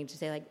you being to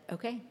say like,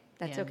 okay,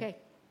 that's okay.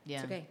 Yeah.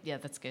 It's okay. Yeah,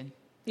 that's good.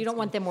 You don't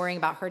want them worrying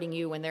about hurting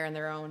you when they're in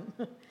their own,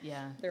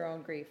 their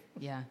own grief.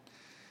 Yeah.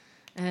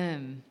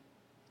 And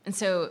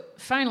so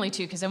finally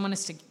too, because I want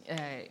us to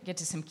get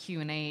to some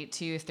Q&A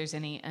too, if there's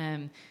any,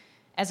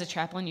 as a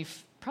chaplain,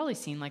 you've probably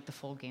seen like the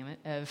full gamut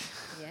of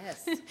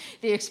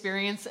the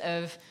experience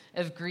of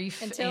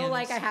grief. Until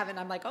I haven't,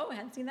 I'm like, I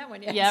hadn't seen that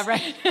one yet. Yeah,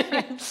 right.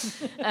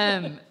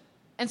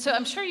 And so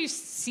I'm sure you've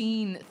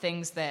seen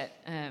things that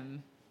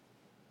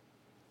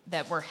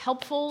that were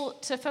helpful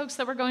to folks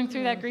that were going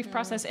through that grief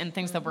process, and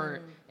things that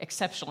were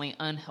exceptionally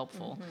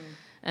unhelpful.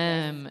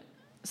 So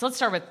let's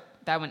start with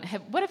that one.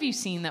 What have you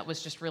seen that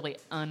was just really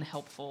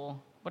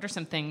unhelpful? What are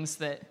some things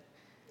that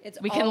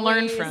we can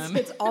learn from?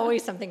 It's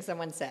always something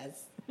someone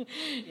says.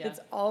 It's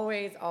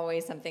always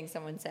something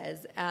someone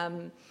says.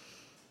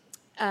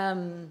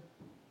 And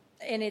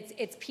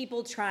it's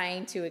people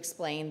trying to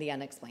explain the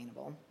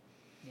unexplainable.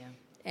 Yeah.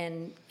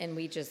 And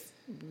we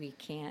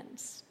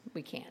can't.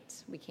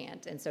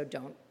 And so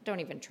don't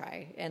even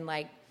try. And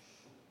like,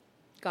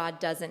 God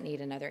doesn't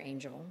need another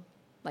angel.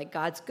 Like,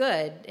 God's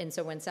good. And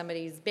so when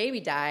somebody's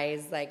baby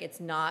dies, like, it's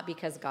not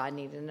because God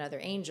needed another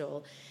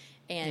angel.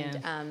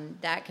 And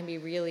that can be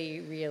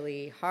really,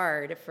 really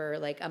hard for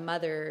like a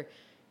mother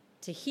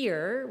to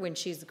hear when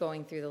she's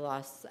going through the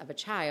loss of a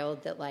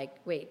child, that like,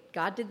 wait,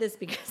 God did this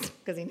because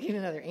he needed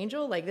another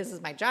angel? Like, this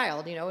is my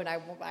child, and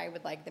I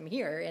would like them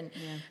here.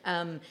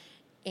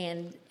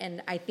 And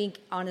I think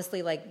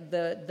honestly, like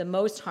the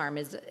most harm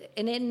is,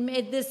 and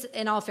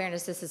in all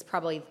fairness, this is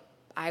probably,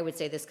 I would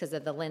say this because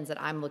of the lens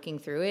that I'm looking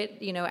through it,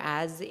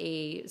 as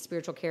a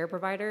spiritual care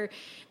provider.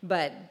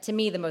 But to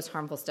me, the most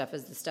harmful stuff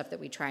is the stuff that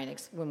we try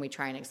and when we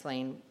try and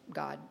explain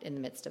God in the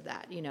midst of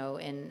that,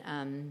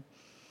 and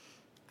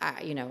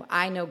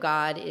I know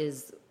God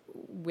is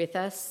with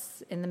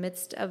us in the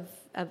midst of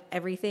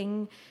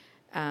everything,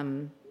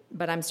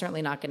 but I'm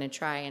certainly not going to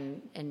try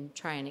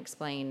and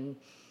explain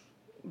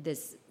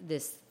this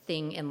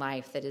thing in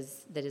life that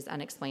is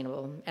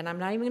unexplainable. And I'm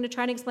not even going to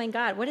try and explain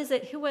God. What is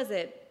it? Who was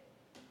it?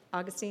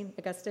 Augustine,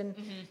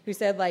 who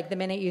said like the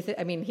minute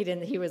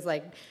he was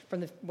like from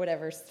the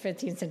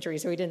 15th century,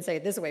 so he didn't say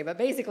it this way, but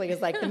basically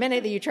it's like the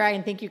minute that you try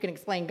and think you can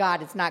explain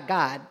God, it's not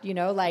God,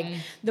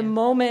 the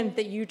moment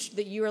that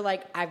you are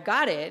like, I've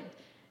got it,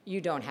 you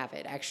don't have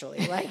it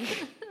actually,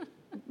 like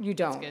you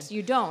don't,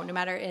 no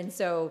matter. And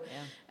so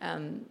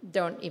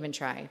don't even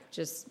try,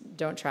 just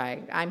don't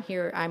try. I'm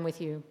here, I'm with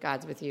you,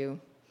 God's with you.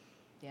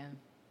 Yeah,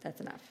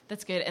 that's enough.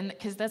 That's good. And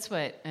because that's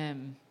what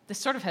this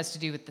sort of has to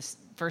do with this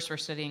verse we're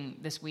studying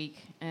this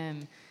week,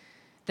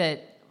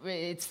 that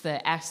it's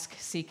the ask,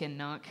 seek, and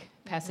knock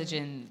passage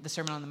in the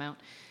Sermon on the Mount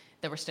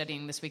that we're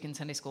studying this week in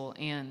Sunday school.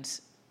 And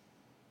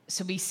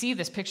so we see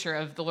this picture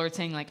of the Lord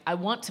saying, like, I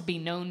want to be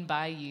known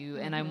by you,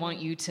 and I want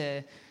you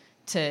to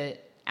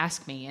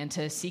ask me and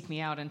to seek me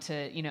out, and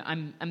to,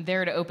 I'm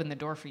there to open the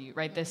door for you,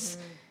 right? This,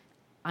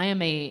 I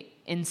am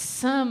in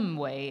some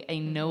way, a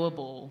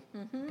knowable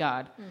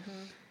God.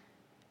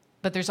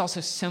 But there's also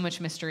so much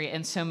mystery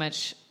and so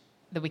much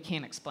that we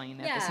can't explain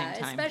at the same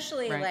time.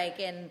 Especially right? like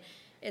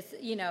it's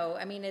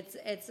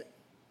it's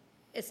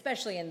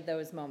especially in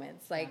those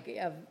moments, like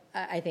of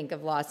I think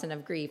of loss and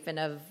of grief and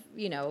of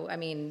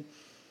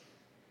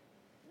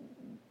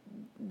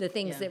the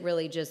things that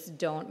really just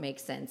don't make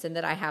sense, and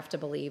that I have to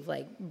believe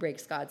like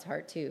breaks God's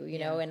heart too,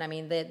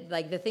 and that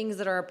like the things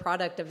that are a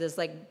product of this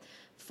like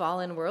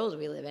fallen world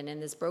we live in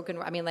this broken.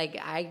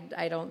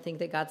 I don't think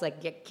that God's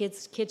like,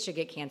 kids should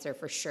get cancer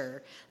for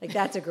sure. Like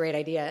that's a great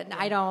idea.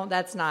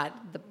 That's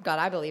not the God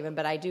I believe in,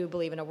 but I do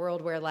believe in a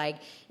world where like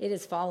it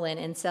is fallen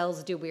and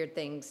cells do weird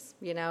things,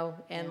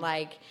 and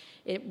like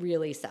it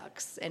really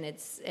sucks, and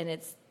it's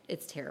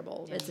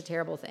terrible. Yeah. It's a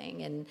terrible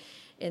thing,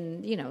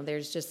 and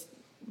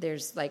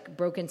there's like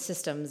broken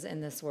systems in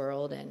this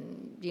world,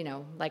 and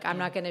I'm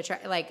not going to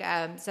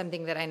try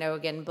something that I know,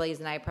 again, Blaze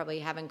and I probably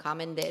have in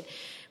common that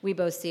we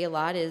both see a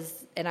lot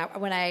is, and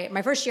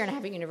my first year and a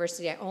half at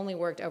university, I only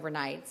worked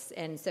overnights,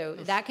 and so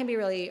that can be a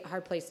really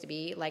hard place to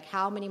be. Like,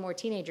 how many more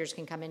teenagers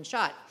can come in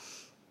shot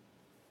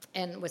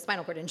and with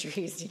spinal cord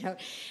injuries,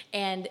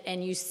 and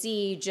you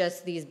see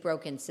just these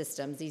broken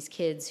systems, these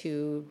kids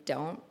who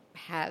don't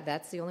have,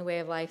 that's the only way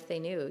of life they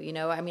knew,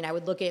 I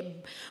would look at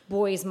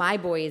my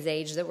boys'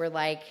 age that were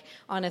like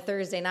on a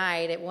Thursday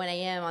night at 1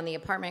 a.m. on the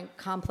apartment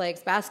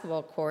complex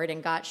basketball court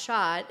and got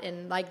shot,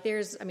 and like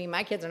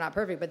my kids are not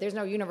perfect, but there's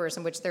no universe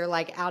in which they're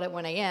like out at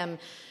 1 a.m.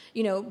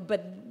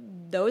 But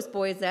those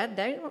boys, that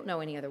they don't know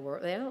any other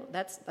world. And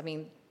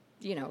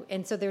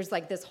so there's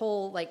like this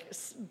whole like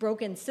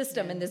broken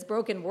system in this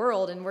broken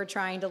world, and we're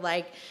trying to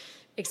like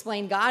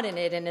explain God in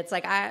it, and it's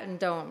like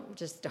don't.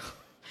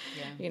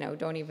 Yeah.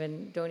 Don't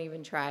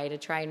even try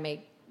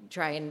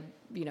and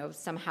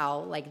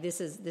somehow like this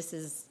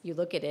is you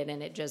look at it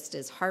and it just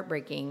is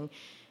heartbreaking,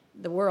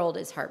 the world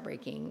is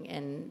heartbreaking,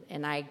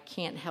 and I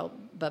can't help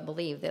but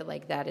believe that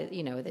like that is,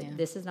 that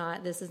this is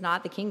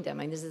not the kingdom.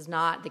 I mean, this is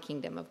not the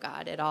kingdom of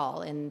God at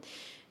all, and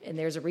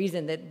there's a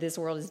reason that this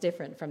world is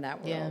different from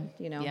that world.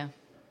 Yeah.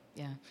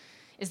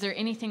 Is there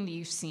anything that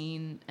you've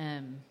seen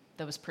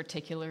that was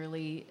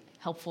particularly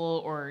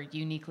helpful or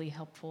uniquely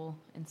helpful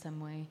in some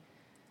way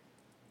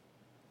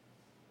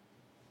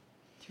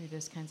through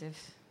those kinds of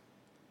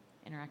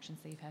interactions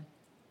that you've had?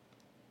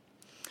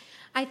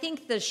 I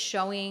think the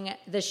showing up.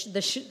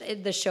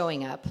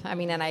 I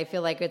mean, and I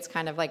feel like it's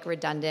kind of like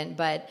redundant,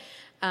 but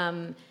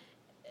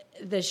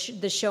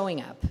the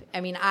showing up. I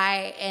mean,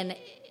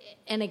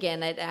 and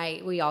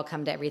again, we all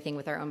come to everything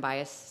with our own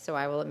bias, so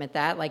I will admit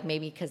that. Like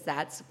maybe because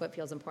that's what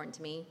feels important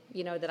to me,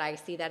 that I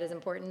see that as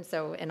important.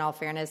 So in all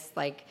fairness,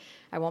 like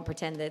I won't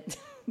pretend that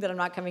that I'm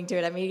not coming to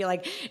it. I mean,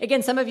 like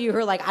again, some of you who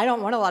are like, I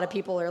don't want a lot of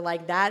people, are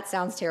like, that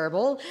sounds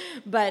terrible.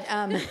 But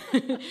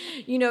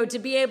to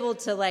be able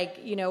to like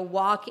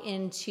walk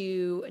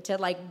into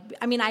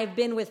I mean, I've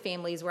been with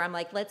families where I'm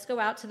like, let's go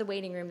out to the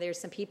waiting room. There's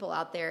some people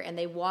out there, and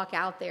they walk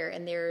out there,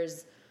 and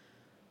there's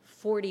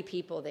 40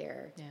 people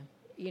there. Yeah.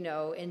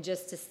 And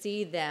just to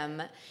see them,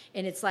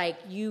 and it's like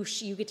you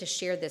get to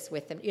share this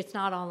with them. It's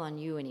not all on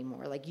you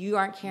anymore. Like you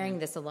aren't carrying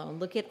this alone.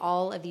 Look at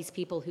all of these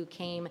people who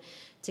came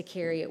to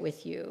carry it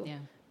with you. Yeah.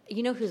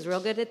 You know who's real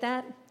good at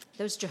that?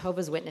 Those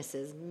Jehovah's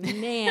Witnesses.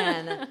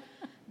 Man,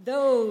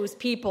 those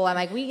people, I'm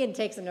like, we can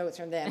take some notes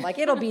from them. Like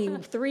it'll be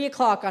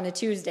 3:00 on a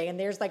Tuesday, and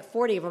there's like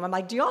 40 of them. I'm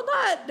like, do you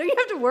have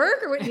to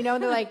work? Or and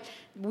they're like,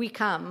 we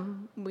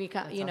come. That's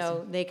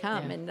awesome. They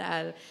come. Yeah.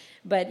 And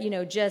but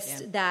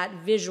that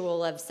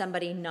visual of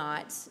somebody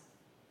not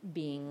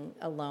being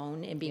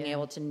alone and being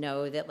able to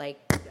know that like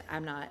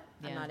I'm not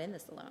in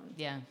this alone.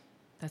 Yeah,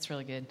 that's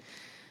really good.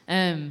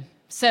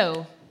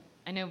 So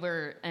I know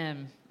we're.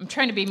 I'm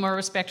trying to be more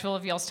respectful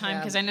of y'all's time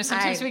because I know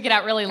sometimes we get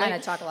out really late. I kind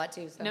of talk a lot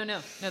too. So.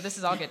 No, this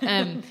is all good.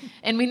 And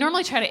we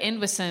normally try to end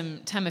with some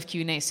time of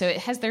Q&A. So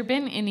has there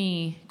been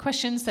any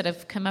questions that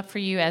have come up for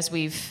you as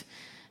we've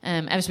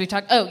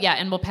talked? Oh yeah,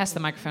 and we'll pass the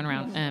microphone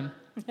around.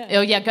 Go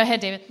ahead,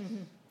 David.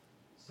 Mm-hmm.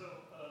 So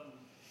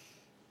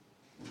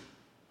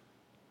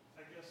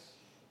I guess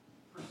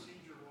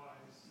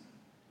procedure-wise,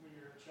 when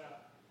you're a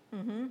chap,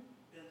 mm-hmm. and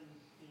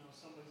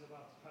somebody's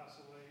about to pass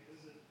away,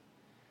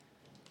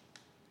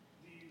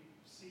 do you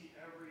see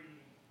every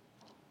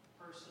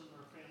person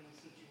or family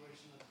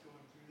situation that's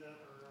going through that,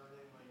 or are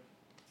they like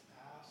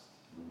asked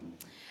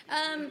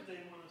if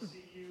they want to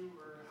see you?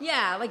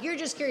 Yeah, like you're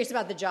just curious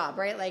about the job,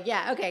 right? Like,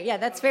 yeah, okay, yeah,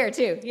 that's fair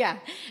too. Yeah.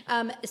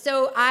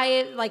 So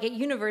I like at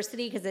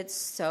university, because it's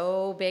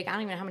so big. I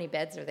don't even know how many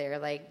beds are there,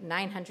 like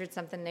 900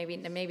 something,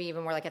 maybe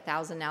even more, like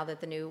 1,000 now that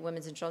the new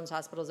Women's and Children's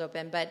Hospital is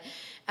open. But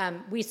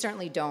we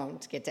certainly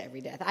don't get to every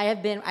death.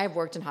 I've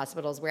worked in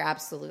hospitals where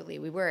absolutely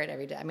we were at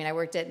every death. I mean, I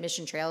worked at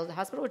Mission Trail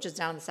Hospital, which is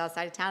down on the south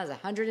side of town. It's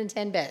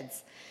 110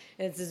 beds.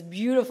 It's this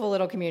beautiful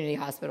little community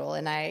hospital,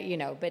 and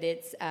but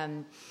it's.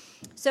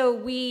 So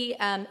we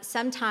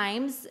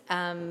sometimes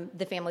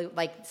the family,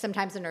 like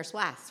sometimes the nurse will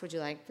ask, would you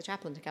like the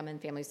chaplain to come in?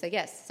 Family say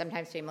yes.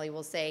 Sometimes family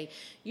will say,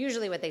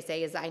 usually what they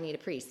say is, I need a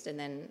priest. And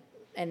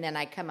then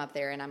I come up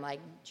there and I'm like,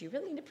 do you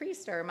really need a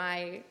priest, or am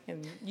I?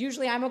 And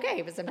usually I'm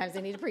okay, but sometimes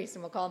they need a priest,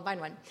 and we'll call and find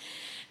one.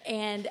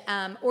 And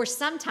or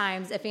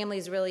sometimes a family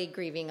is really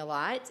grieving a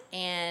lot,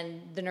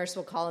 and the nurse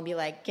will call and be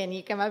like, can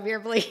you come up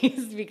here,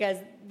 please? Because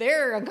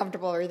they're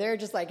uncomfortable, or they're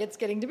just like, it's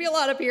getting to be a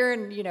lot up here,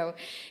 and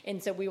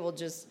and so we will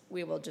just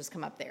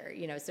come up there,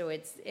 So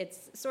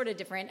it's sort of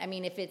different. I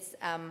mean, if it's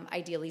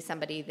ideally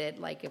somebody that,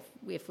 like,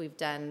 if we've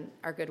done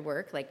our good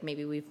work, like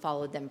maybe we've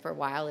followed them for a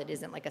while, it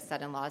isn't like a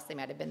sudden loss. They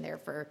might have been there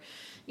for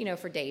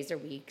for days or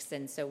weeks,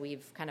 and so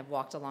we've kind of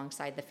walked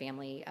alongside the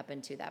family up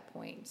into that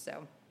point.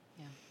 So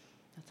yeah,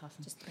 that's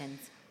awesome. Just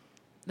depends.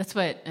 That's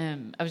what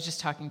I was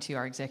just talking to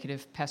our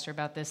executive pastor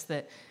about this,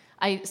 that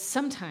I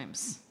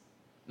sometimes,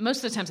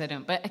 most of the times I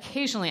don't, but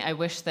occasionally I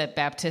wish that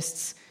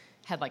Baptists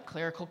had like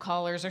clerical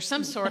collars or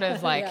some sort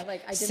of like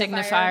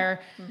signifier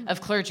of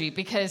clergy,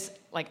 because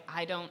like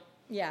I don't.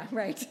 Yeah,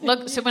 right.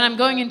 Look, so when I'm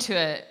going into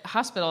a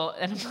hospital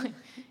and I'm like,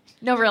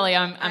 no, really,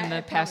 I'm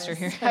the pastor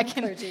here. I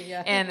can, clergy,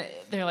 yeah. And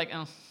they're like,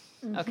 oh,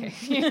 okay,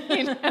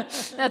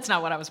 that's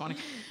not what I was wanting.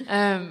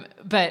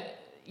 But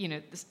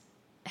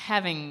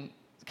having,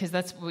 because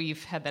that's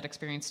we've had that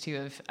experience too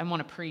of I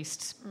want a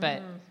priest,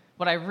 but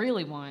what I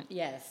really want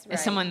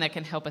is someone that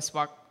can help us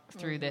walk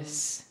through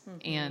this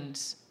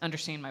and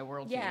understand my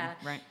worldview. Yeah,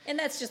 right. And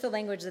that's just the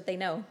language that they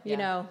know.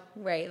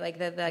 Right? Like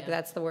that.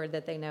 That's the word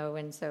that they know,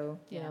 and so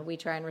we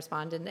try and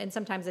respond. And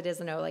sometimes it is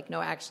a no. Like, no,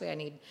 actually, I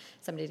need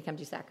somebody to come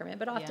do sacrament.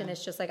 But often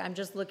it's just like, I'm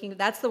just looking.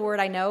 That's the word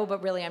I know,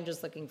 but really, I'm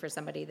just looking for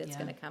somebody that's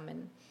going to come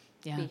and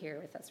be here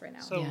with us right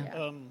now. So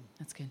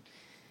that's good.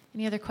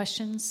 Any other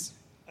questions?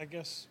 I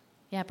guess.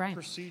 Yeah, Brian.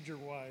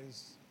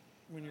 Procedure-wise,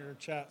 when you're a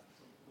chap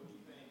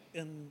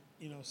and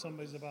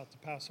somebody's about to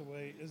pass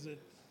away,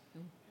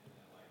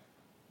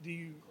 do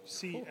you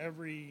see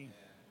every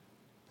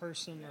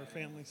person or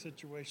family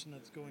situation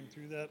that's going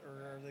through that,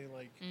 or are they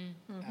like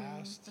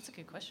asked That's a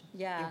good question.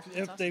 Yeah.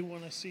 if they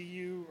want to see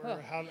you,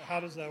 or how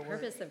does that work?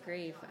 Purpose of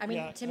grief. I mean,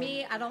 Yeah, to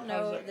me, I don't how does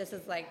know. that- This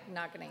is like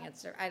not going to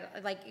answer.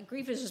 Like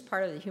grief is just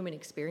part of the human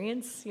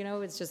experience. You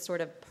know, it's just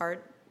sort of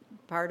part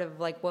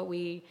of like what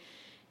we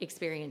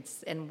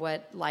experience and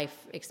what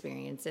life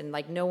experience, and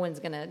like no one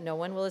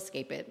will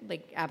escape it.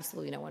 Like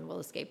absolutely no one will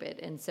escape it.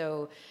 And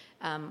so,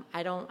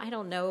 I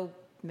don't know.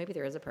 Maybe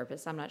there is a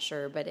purpose. I'm not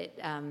sure, but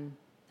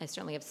I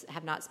certainly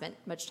have not spent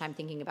much time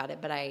thinking about it.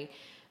 But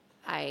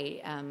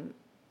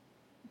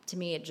to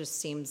me, it just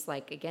seems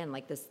like, again,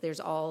 like this, there's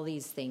all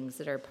these things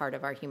that are part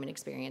of our human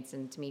experience.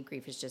 And to me,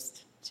 grief is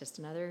just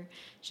another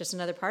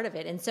part of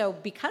it. And so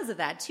because of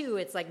that too,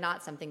 it's like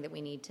not something that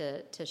we need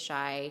to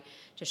shy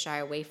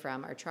away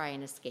from or try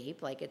and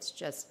escape. Like it's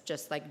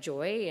just like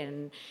joy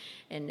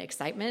and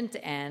excitement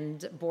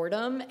and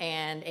boredom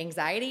and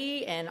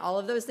anxiety and all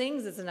of those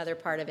things. It's another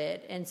part of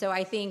it. And so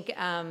I think,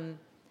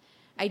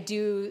 I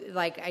do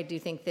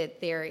think that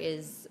there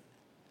is,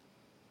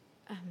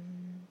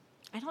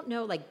 I don't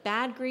know, like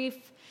bad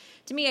grief.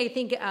 To me, I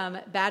think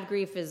bad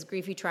grief is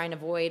grief you try and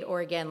avoid,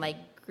 or again, like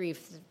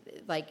grief,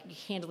 like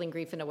handling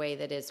grief in a way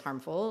that is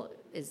harmful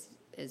is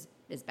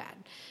bad,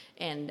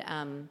 and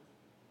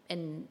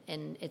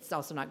it's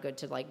also not good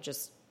to like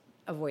just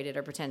avoid it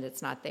or pretend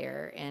it's not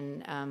there.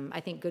 And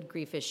I think good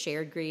grief is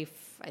shared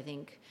grief. I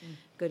think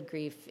good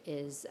grief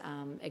is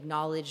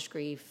acknowledged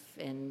grief,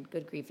 and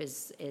good grief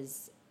is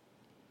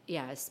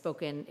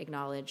spoken,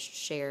 acknowledged,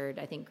 shared.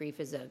 I think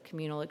grief is a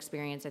communal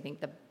experience. I think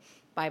the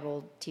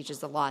Bible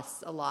teaches a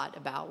lot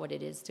about what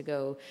it is to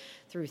go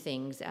through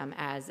things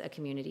as a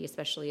community,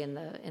 especially in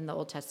the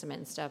Old Testament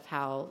and stuff,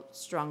 how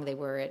strong they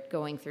were at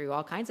going through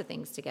all kinds of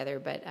things together.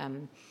 But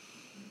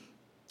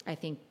I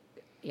think,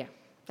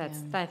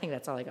 I think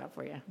that's all I got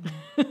for you.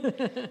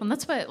 Well,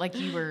 that's what, like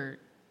you were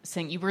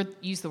saying, you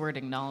used the word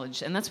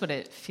acknowledge, and that's what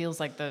it feels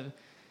like,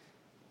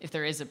 if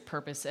there is a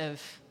purpose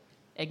of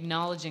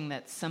acknowledging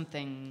that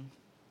something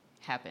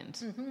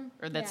happened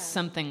or that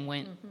something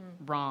went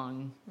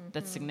wrong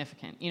that's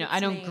significant. You know, I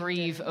don't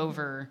grieve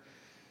over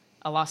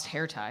a lost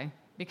hair tie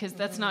because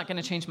that's not going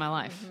to change my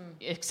life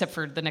except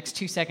for the next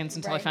 2 seconds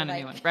until I find a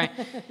new one, right?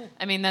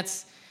 I mean,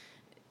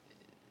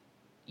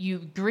 you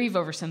grieve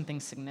over something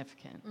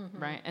significant,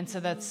 right? And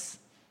so that's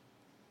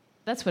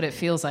what it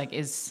feels like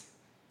is,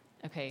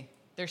 okay,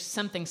 there's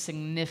something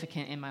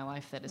significant in my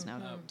life that is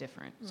now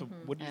different. So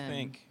what do you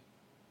think?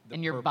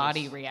 And your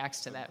body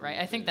reacts to that, right?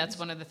 I think that's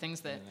one of the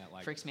things that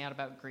freaks me out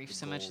about grief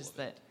so much, is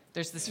that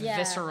there's this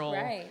visceral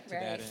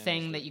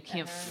thing that you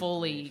can't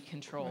fully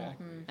control.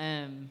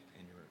 And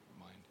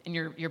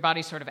your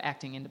body's sort of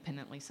acting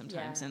independently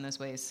sometimes in those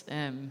ways.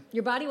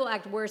 Your body will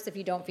act worse if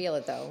you don't feel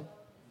it, though.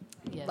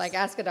 Yes. Like,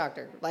 ask a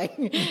doctor. Like,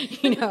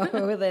 if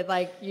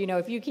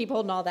you keep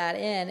holding all that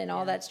in and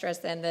all that stress,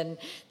 then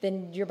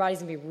your body's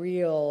gonna be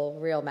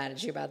real mad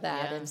at you about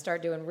that and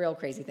start doing real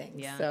crazy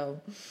things. Yeah. So,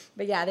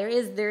 but yeah, there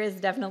is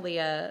definitely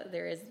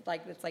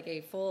it's like a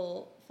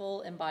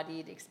full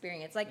embodied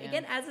experience. Like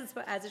again, as it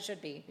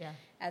should be. Yeah.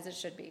 As it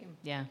should be.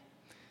 Yeah.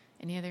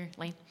 Any other,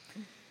 Lane?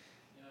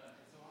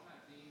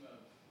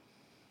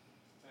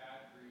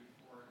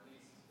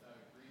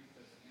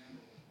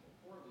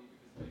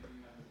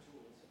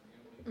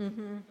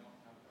 Mm-hmm.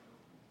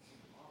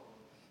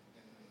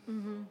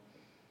 Mm-hmm.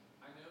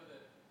 I know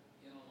that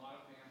in a lot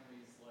of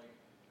families, like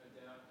a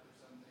death or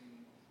something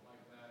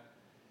like that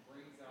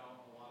brings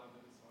out a lot of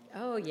the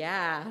dysfunction. Oh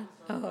yeah.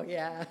 Oh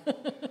yeah.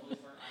 Really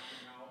start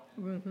acting out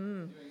and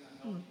doing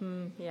unhealthy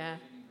things. Yeah.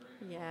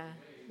 Yeah.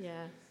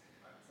 Yeah.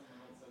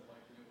 Someone else said,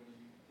 like, what do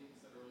you think?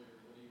 Said earlier,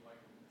 what do you like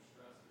when you're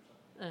stressed or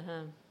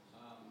something?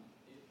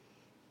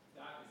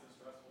 That is a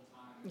stressful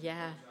time.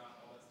 Yeah.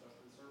 All that stuff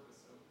to the surface.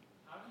 So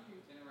how do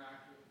you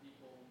interact with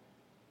people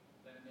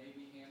that may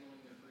be handling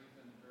their grief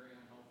in a very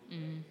unhealthy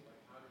way?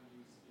 Like, how do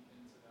you speak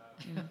into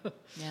that?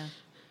 Yeah.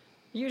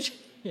 Usually,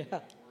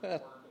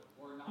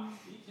 Or not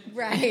speak into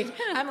right.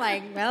 I'm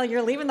like, well,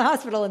 you're leaving the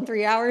hospital in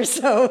 3 hours,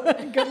 so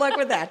good luck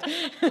with that.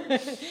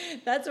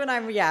 That's when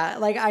I'm,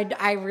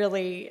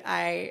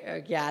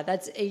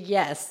 that's a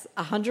yes,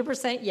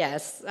 100%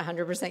 yes,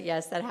 100%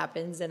 yes, that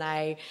happens. And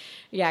I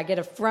get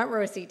a front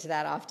row seat to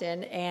that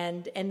often.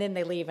 And then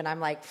they leave and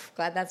I'm like,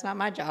 glad that's not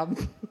my job.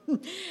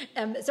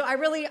 So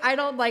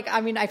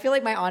I feel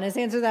like my honest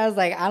answer to that is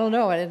like, I don't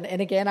know.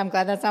 And again, I'm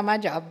glad that's not my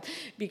job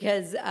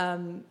because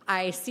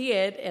I see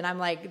it and I'm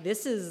like,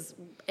 this is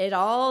it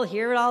all,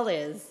 here it all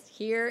is.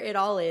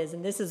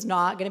 And this is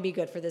not going to be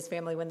good for this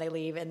family when they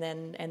leave. And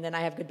then I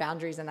have good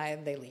boundaries and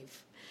they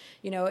leave.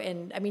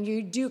 And I mean,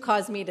 you do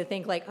cause me to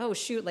think like, oh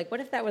shoot, like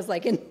what if that was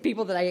like in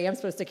people that I am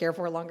supposed to care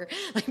for longer,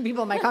 like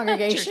people in my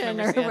congregation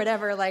members, or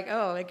whatever, like,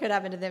 oh, it could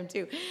happen to them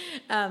too.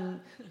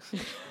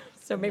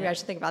 So maybe I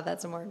should think about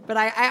that some more. But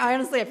I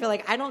honestly, I feel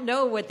like I don't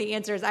know what the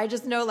answer is. I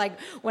just know like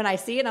when I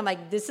see it, I'm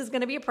like, this is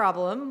going to be a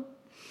problem.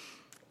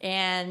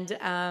 And,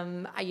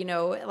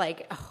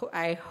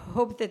 I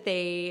hope that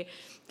they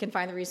can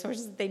find the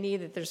resources that they need,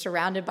 that they're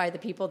surrounded by the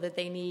people that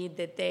they need,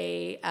 that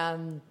they,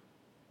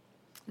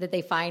 that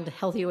they find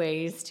healthy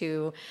ways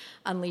to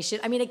unleash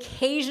it. I mean,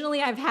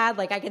 occasionally I've had,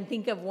 like, I can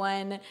think of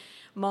one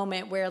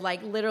moment where,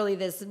 like, literally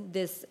this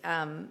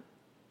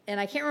and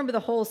I can't remember the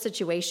whole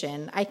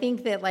situation. I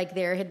think that, like,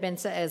 there had been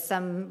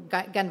some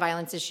gun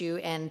violence issue,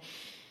 and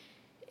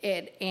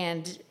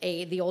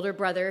the older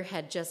brother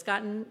had just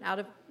gotten out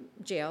of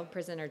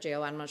prison or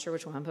jail. I'm not sure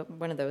which one, but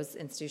one of those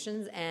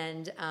institutions.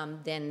 And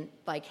then,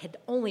 like, had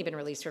only been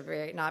released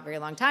for not very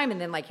long time.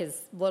 And then, like,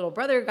 his little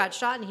brother got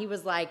shot, and he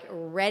was, like,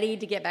 ready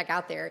to get back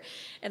out there.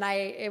 And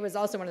it was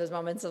also one of those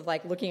moments of,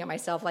 like, looking at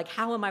myself, like,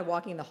 how am I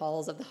walking the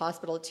halls of the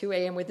hospital at 2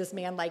 a.m. with this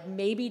man? Like,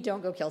 maybe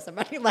don't go kill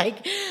somebody.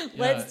 Like,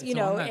 let's, you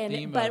know.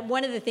 But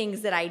one of the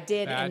things that I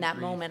did in that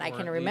moment, I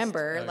can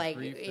remember, like,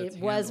 it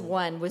was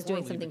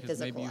doing something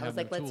physical. I was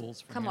like,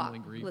 let's come walk.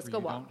 Let's go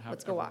walk.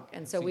 Let's go walk.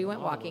 And so we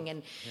went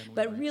walking,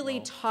 but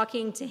really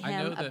talking to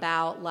him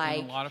about,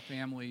 like, a lot of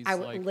families,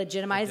 like,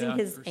 legitimizing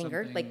his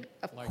anger. Like,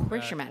 of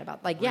course you're mad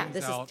about, like, yeah,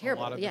 this is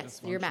terrible.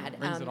 Yes, you're mad.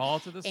 Brings it all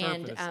to the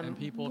surface, and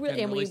people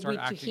can really start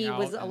acting out.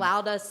 He was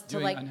allowed us to,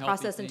 like,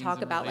 process and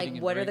talk about, like,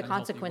 what are the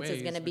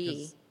consequences going to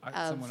be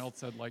someone else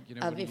said, like, you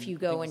know, of if you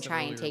go and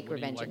try and take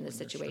revenge in this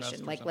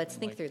situation. Like, let's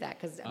think through that,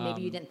 because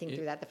maybe you didn't think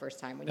through that the first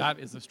time when that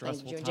is a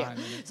stressful time.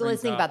 So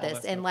let's think about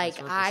this. And, like,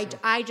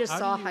 I just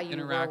saw how you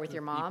were with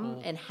your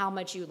mom and how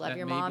much you love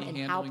your mom and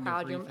how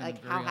proud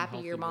how happy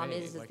your mom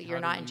is that you're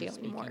not in jail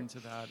anymore.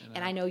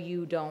 And I know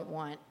you don't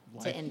want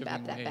to end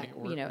up that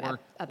way with her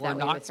again. Or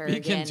not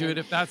speak into it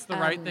if that's the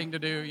right thing to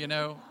do, you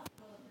know.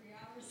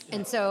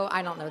 And so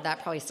I don't know,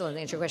 that probably still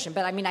doesn't answer your question.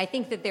 But I mean, I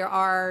think that there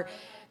are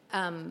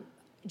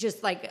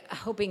just, like,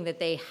 hoping that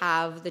they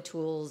have the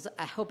tools,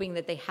 hoping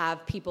that they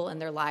have people in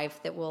their life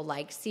that will,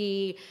 like,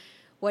 see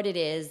what it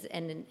is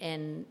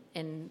and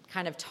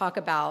kind of talk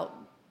about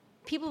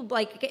people.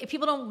 Like,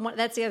 people don't want,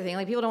 that's the other thing.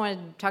 Like, people don't want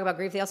to talk about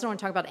grief. They also don't want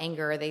to talk about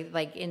anger. They,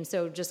 like, and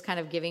so just kind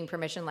of giving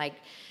permission, like,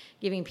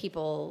 giving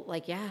people,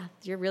 like, yeah,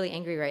 you're really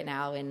angry right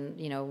now. And,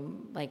 you know,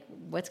 like,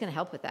 what's going to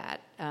help with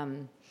that?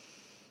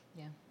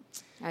 Yeah.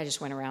 I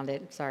just went around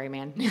it. Sorry,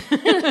 man.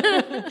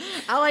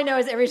 All I know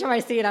is every time I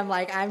see it, I'm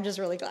like, I'm just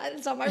really glad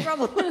it's not my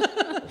problem.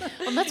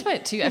 Well, that's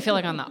what, too, I feel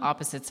like on the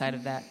opposite side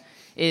of that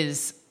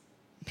is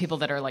people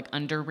that are, like,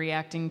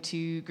 underreacting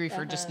to grief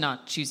or just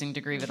not choosing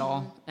to grieve at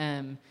all.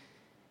 And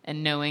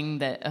knowing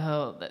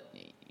that,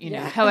 you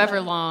know,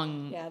 however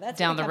long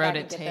down the road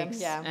it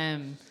takes.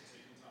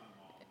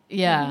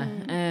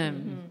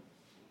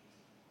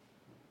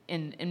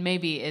 And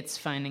maybe it's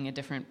finding a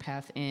different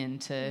path in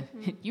to,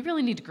 you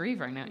really need to grieve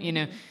right now. You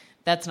know,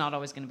 that's not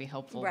always going to be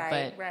helpful.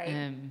 But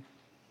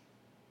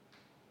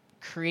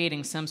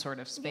creating some sort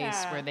of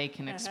space where they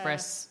can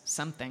express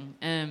something.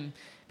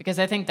 Because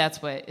I think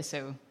that's what is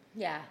so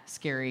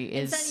scary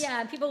is.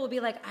 So, people will be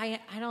like, I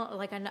don't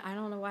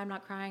know why I'm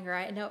not crying, or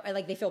I know,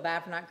 like, they feel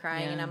bad for not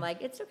crying, and I'm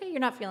like, it's okay,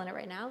 you're not feeling it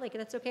right now, like,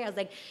 that's okay. I was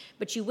like,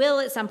 but you will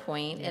at some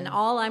point, and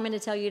all I'm going to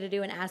tell you to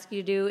do and ask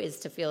you to do is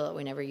to feel it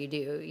whenever you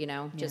do, you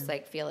know, just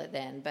like feel it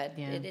then. But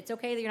it's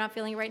okay that you're not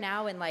feeling it right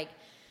now, and, like,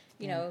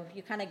 you know,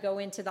 you kind of go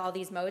into all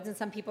these modes, and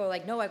some people are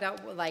like, no, I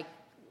got, like,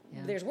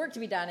 there's work to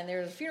be done, and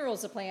there's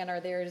funerals to plan, or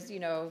there's, you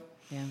know,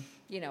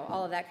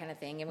 all of that kind of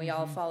thing, and we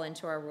all fall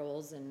into our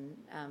roles, and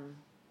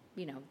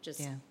you know,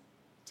 just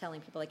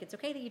telling people, like, it's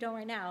okay that you don't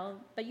right now,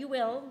 but you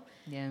will,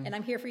 and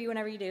I'm here for you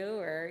whenever you do,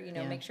 or, you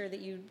know, make sure that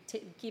you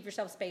keep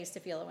yourself space to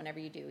feel it whenever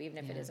you do, even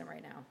if it isn't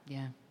right now.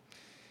 Yeah.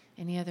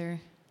 Any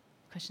other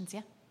questions?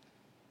 Yeah.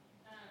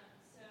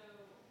 So,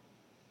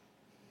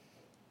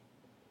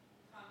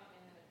 comment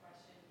and then a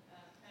question,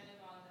 kind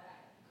of on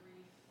that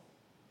grief,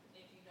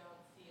 if you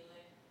don't feel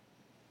it,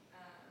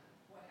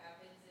 what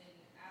happens? And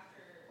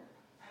after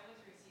I was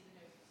receiving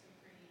some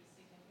pretty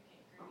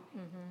significant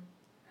grieving.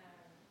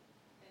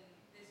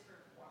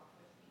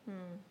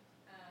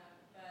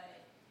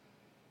 But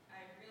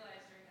I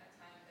realized during that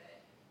time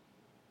that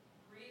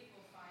grief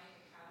will find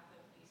a path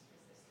of least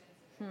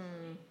resistance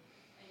eventually.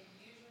 And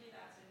usually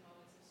that's in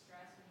moments of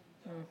stress when you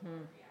don't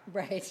react.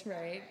 Right.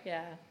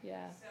 Yeah.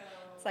 So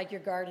it's like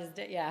your guard is,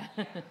 So it'll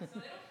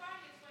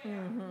find its way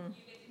out.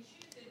 You get to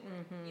choose it, or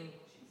it will choose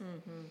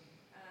it.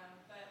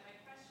 But my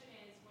question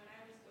is, when I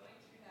was going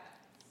through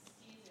that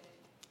season,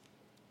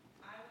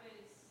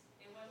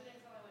 it wasn't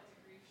until I went to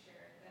Grief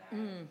Share that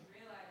I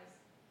realized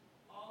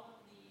all of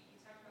the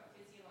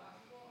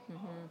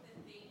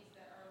things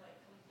that are,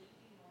 like,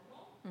 completely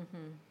normal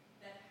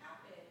that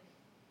happen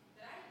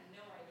that I had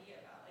no idea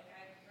about. Like,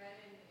 I read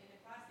in a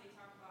class, they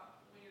talk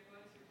about when you're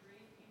going through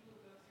grief, people who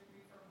go through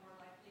grief are more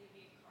likely to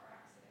be in car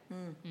accidents.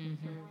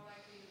 They're more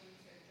likely to lose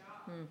their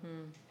job. And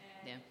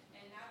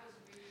that was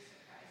really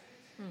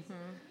surprising to me. So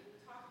can you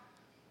talk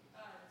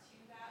to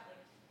that?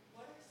 Like,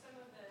 what are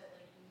some of the,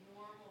 like,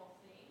 normal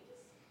things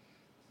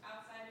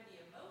outside of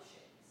the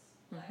emotions,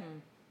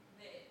 like,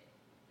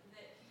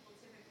 that people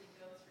typically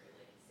go through?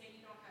 Like, say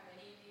you don't have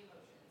any of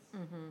the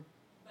emotions,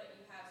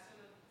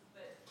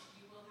 but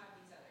you will have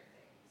these other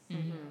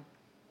things.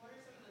 What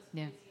are some of those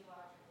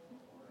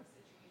physiological or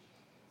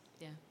situational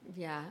things?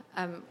 Yeah.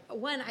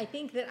 One, I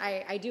think that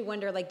I do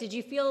wonder, like, did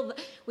you feel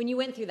when you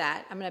went through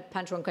that? I'm going to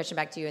punch one question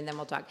back to you and then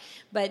we'll talk.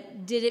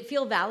 But did it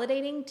feel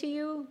validating to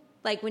you?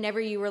 Like,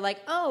 whenever you were like,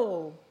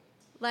 oh,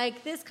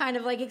 like this kind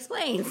of like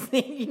explains,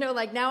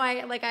 like now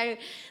I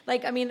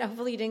mean,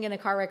 hopefully you didn't get in a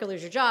car wreck or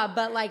lose your job,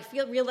 but like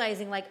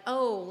realizing like,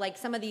 oh, like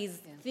some of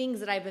these things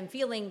that I've been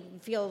feeling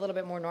feel a little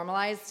bit more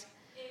normalized.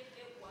 It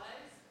was.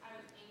 I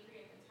was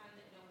angry at the time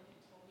that no one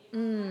had told me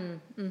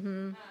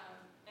about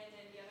that. And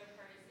then the other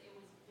part is it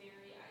was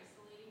very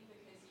isolating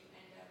because you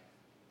end up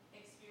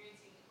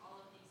experiencing all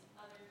of these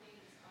other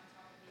things on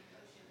top of the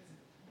emotions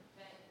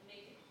that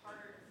make it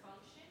harder to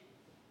function,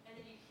 and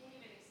then you can't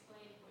even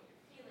explain what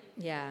you're feeling.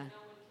 Yeah. No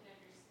one can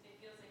understand. It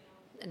feels like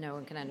No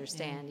one can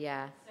understand.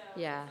 Yeah. So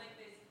Yeah. it's like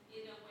this,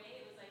 in a way,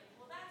 it was like,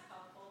 well, that's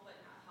helpful, but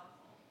not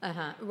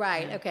helpful.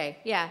 Right. Okay.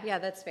 Yeah.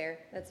 That's fair.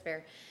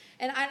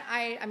 And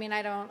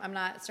I'm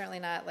not certainly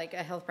not like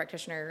a health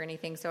practitioner or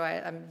anything. So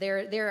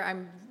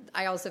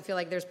I also feel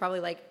like there's probably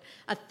like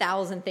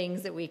 1,000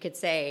 things that we could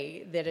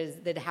say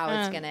that how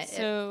it's going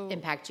to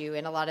impact you.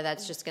 And a lot of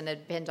that's just going to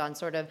depend on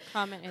sort of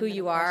who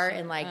you are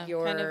and like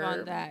your kind of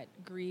on that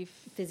grief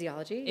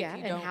physiology. Yeah.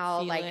 And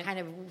how like it, kind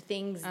of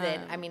things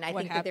that, I mean, I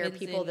think that there are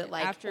people that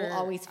like will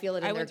always feel it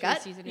in I their went through a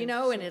gut, season and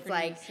of it's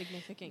like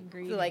significant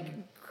grief. like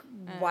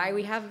why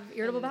we have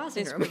irritable bowel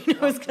syndrome,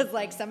 is because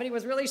like somebody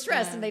was really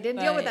stressed and they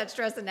didn't deal with that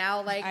stress, and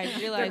now like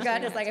their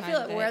gut is like I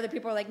feel it. Where other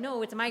people are like,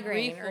 no, it's a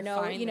migraine, or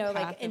no,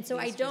 like, and so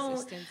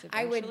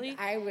I would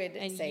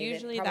and say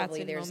usually that probably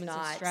that's in there's moments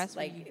of not stress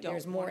like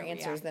there's more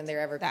answers than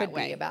there ever that could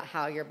way. be about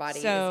how your body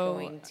is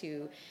going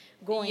to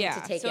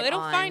take so it it'll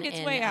on find its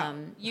and way out.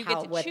 You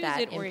get to what choose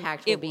that it, or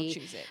impact it will will be.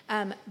 choose it.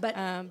 But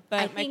my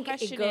I think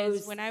question it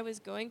goes, is, when I was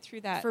going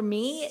through that, for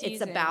me, it's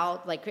season,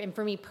 about like, and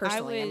for me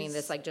personally, I mean,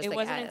 this like just it like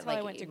wasn't until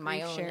I went to my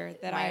grief own share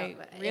that I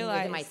realized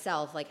within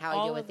myself, like how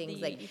I deal with things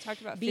like you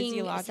talked about being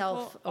physiological,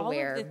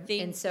 self-aware, all of the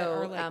things and so that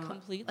are like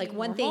completely like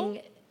one normal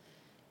thing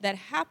that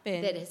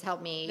happened that has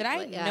helped me that I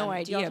had no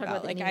idea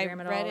about. Like I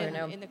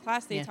read in the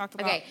class, they talk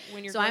about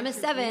when you're so I'm a going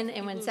through 7, grief,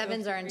 and when people who go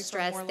 7s through are in grief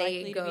stress, more they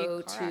likely go to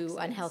be car to accidents.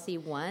 unhealthy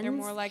ones. They're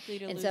more likely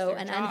to and lose so their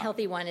an job.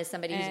 unhealthy one is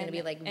somebody who's going to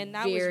be like and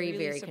that was very, really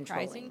very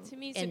surprising controlling. to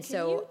me. And so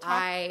so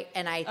I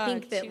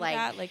think that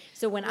like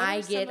so when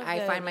I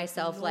find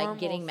myself like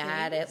getting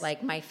mad at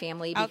like my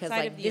family because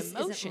like this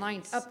isn't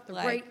lined up the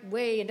right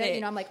way,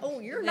 and I'm like, oh,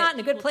 you're not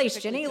in a good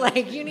place, Jenny.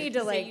 Like you need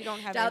to like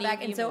dial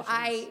back. And so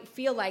I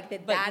feel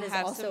like that is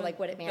also like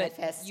what it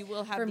manifests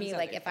for me.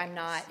 Like if I'm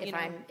not,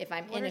 if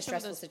I'm in a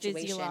stressful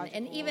situation,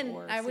 and even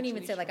I wouldn't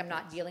even say like I'm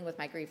not dealing with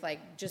my grief,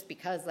 like just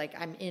because like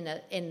I'm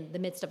in the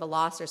midst of a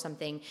loss or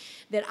something,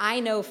 that I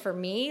know for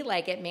me,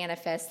 like it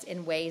manifests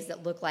in ways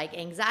that look like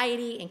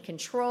anxiety and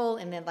control,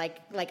 and then like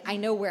I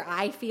know where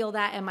I feel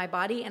that in my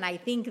body, and I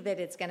think that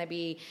it's going to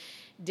be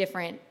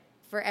different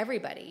for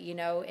everybody,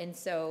 and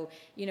so,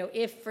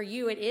 if for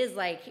you it is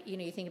like,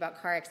 you think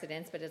about car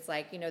accidents, but it's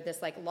like,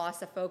 this like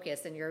loss of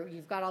focus, and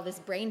you've got all this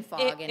brain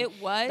fog.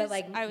 But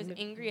like, I was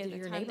angry at the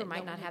your time neighbor that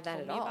might no not one have told that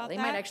at me all. about They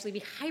that. might actually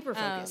be hyper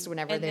focused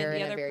whenever they're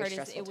in a very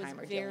stressful time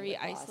or dealing with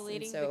loss. It was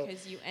very isolating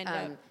because you end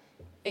up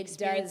it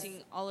experiencing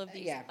does, all of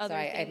these yeah. other So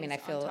things I mean, I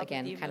feel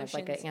again kind of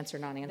like an answer,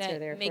 non-answer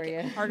there for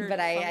you. But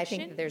I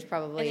think that there's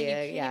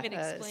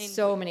probably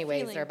so many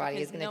ways our body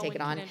is going to take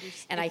it on,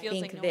 and I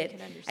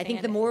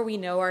think the more we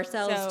know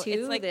ourselves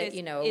too, that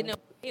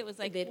it was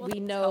like that we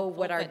know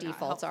what our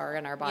defaults are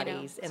in our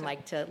bodies, and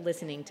like to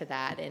listening to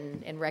that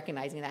and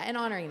recognizing that and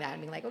honoring that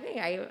and being like,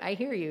 okay, I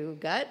hear you,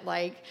 gut,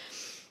 like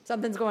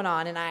something's going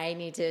on and I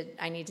need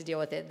to deal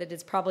with it. That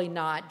it's probably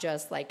not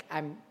just like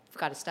I've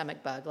got a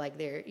stomach bug, like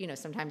there,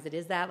 sometimes it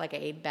is that, like I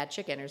ate bad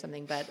chicken or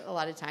something, but a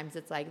lot of times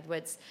it's like,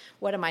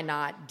 what am I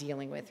not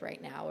dealing with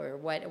right now? Or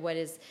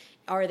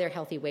are there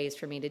healthy ways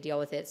for me to deal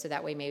with it? So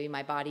that way maybe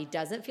my body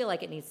doesn't feel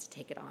like it needs to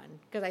take it on.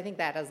 Because I think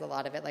that is a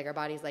lot of it. Like our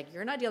body's like,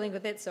 you're not dealing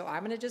with it, so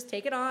I'm going to just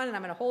take it on and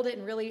I'm going to hold it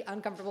in really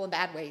uncomfortable and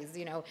bad ways,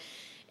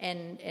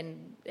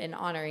 and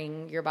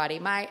honoring your body.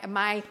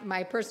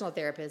 My personal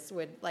therapist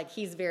would like,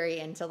 he's very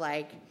into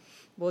like,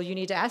 well, you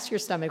need to ask your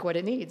stomach what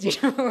it needs,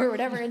 or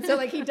whatever. And so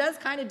like he does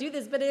kind of do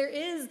this, but there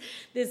is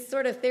this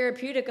sort of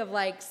therapeutic of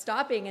like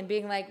stopping and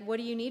being like, what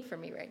do you need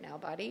from me right now,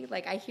 body?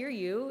 Like I hear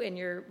you and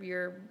you're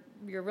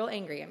real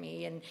angry at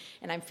me and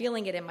I'm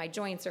feeling it in my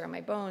joints or in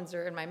my bones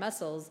or in my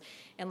muscles.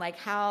 And like,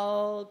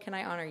 how can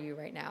I honor you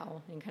right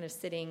now? And kind of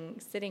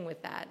sitting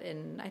with that.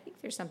 And I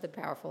think there's something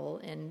powerful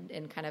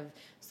in kind of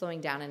slowing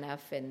down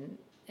enough and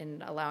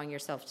allowing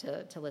yourself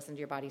to listen to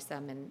your body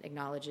some and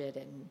acknowledge it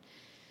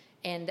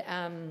and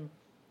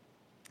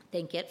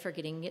thank it for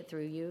getting it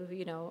through you.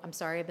 I'm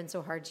sorry I've been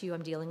so hard to you.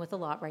 I'm dealing with a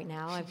lot right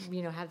now. I've,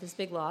 have this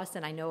big loss,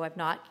 and I know I've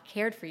not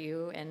cared for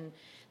you, and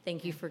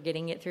thank you for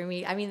getting it through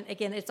me. I mean,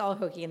 again, it's all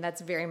hokey, and that's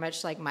very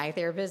much like my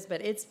therapist,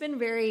 but it's been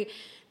very,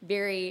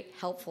 very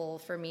helpful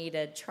for me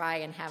to try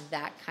and have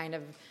that kind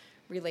of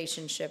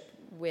relationship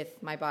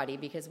with my body,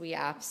 because we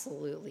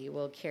absolutely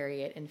will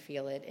carry it and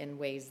feel it in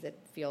ways that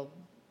feel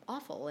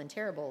awful and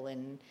terrible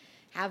and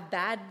have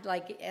bad,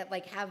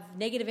 like have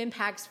negative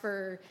impacts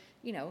for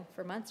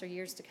months or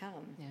years to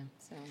come. Yeah.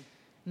 So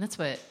And that's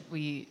what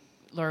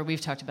Laura,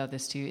 we've talked about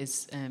this too,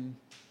 is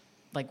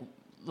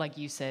like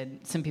you said,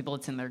 some people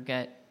it's in their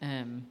gut.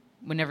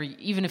 Whenever,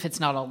 even if it's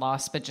not a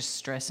loss, but just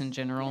stress in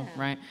general,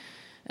 right?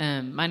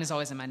 Mine is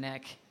always in my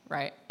neck,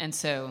 right? And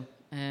so,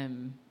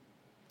 and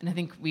I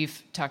think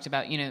we've talked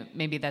about,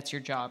 maybe that's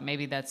your job,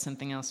 maybe that's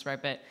something else,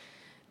 right? But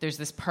there's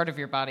this part of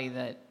your body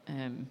that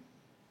kind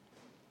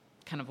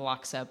of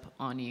locks up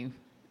on you.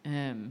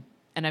 And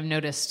I've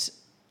noticed,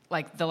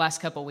 like, the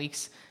last couple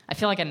weeks, I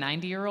feel like a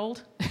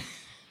 90-year-old,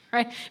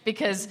 right?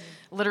 Because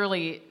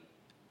literally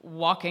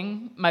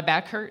walking, my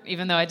back hurt,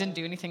 even though I didn't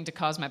do anything to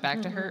cause my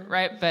back to hurt,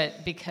 right?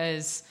 But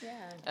because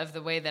of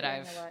the way that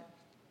I've,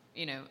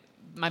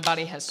 my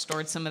body has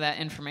stored some of that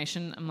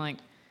information, I'm like,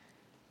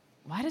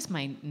 why does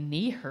my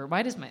knee hurt?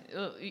 Why does my,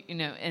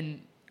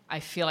 and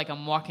I feel like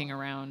I'm walking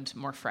around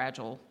more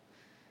fragile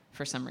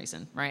for some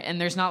reason, right?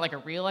 And there's not like a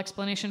real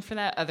explanation for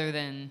that other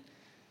than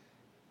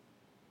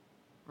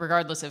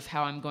regardless of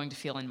how I'm going to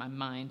feel in my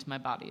mind, my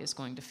body is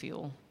going to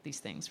feel these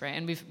things, right?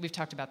 And we've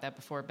talked about that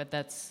before, but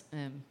that's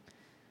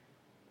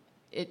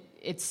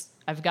it's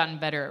I've gotten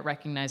better at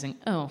recognizing,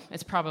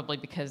 it's probably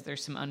because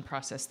there's some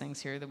unprocessed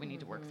things here that we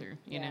need to work through,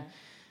 you know,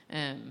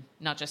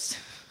 not just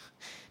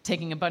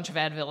taking a bunch of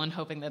Advil and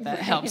hoping that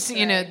helps.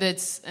 You know,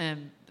 that's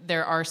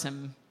there are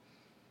some.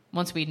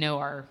 Once we know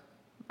our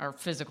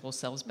physical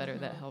selves better,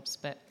 that helps.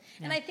 But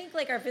and I think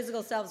like our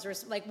physical selves are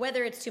like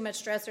whether it's too much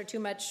stress or too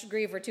much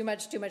grief or too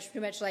much.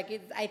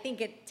 Like I think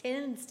it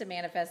tends to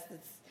manifest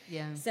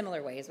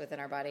similar ways within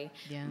our body.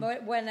 Yeah.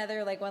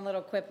 One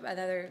little quip,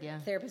 another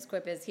therapist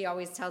quip is he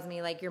always tells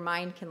me like your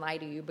mind can lie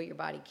to you, but your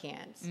body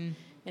can't.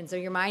 And so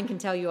your mind can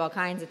tell you all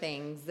kinds of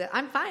things that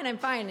I'm fine,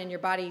 and your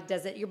body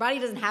doesn't. Your body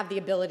doesn't have the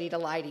ability to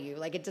lie to you.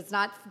 Like it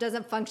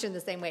doesn't function the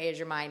same way as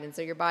your mind, and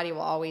so your body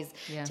will always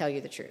tell you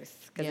the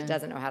truth because it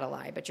doesn't know how to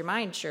lie. But your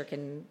mind sure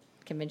can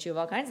convince you of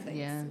all kinds of things.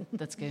 Yeah,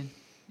 that's good.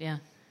 Yeah.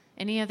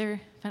 Any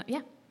other?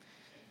 Yeah.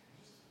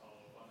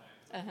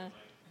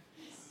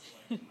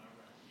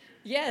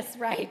 Yes,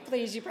 right.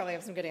 Please, you probably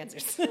have some good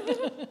answers.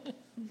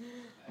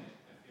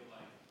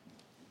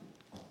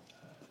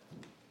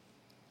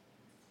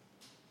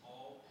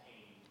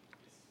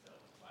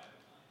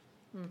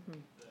 Mm-hmm.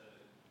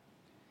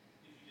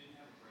 If you didn't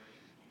have a brain,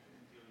 you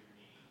couldn't feel your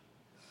knee. I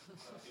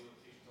deal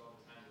with patients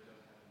all the time that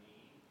don't have a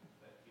knee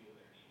that feel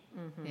their knee.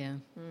 Mm-hmm. Yeah.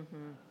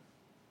 Mm-hmm.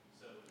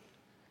 So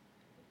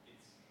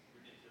it's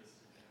ridiculous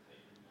to think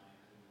that your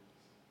mind will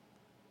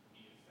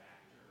be a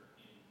factor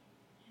in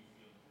you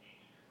feeling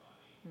pain in your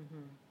body.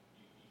 Mm-hmm.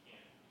 You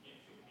can't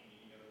feel pain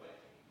any other way.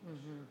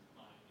 Your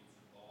mind gets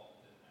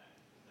involved in that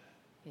trauma.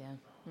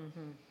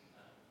 Mm-hmm.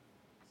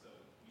 So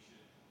we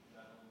should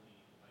not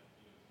only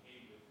be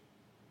okay with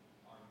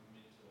our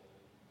mental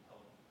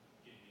health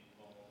getting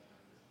involved in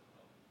our physical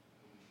health,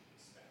 but we should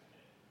expect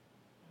it.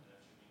 And that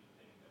should be the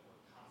thing that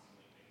we're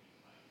constantly thinking,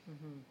 like,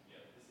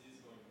 this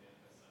is going to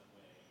manifest some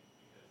way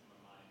because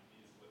my mind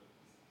is the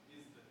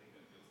thing that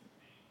feels the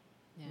pain.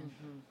 Yeah.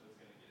 So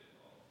it's going to get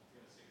involved. It's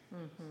going to stick its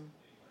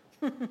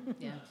nose.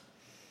 Yeah.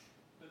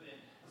 But then,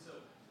 so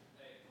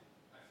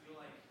I feel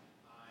like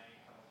I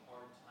have a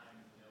hard time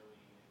knowing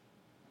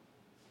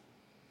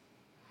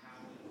how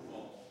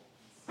involved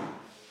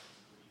someone's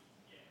grief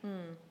get. I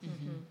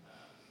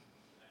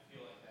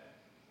feel like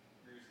that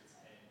rears its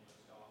head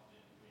most often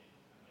when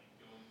I'm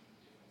going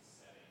through different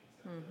settings.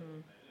 There's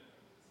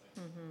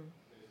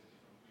a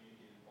different way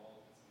to get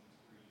involved in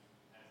someone's grief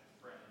as a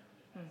friend,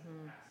 as a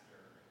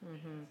pastor, and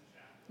as a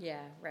chaplain.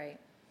 Yeah, right.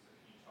 So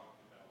can you talk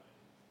about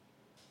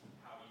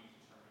how you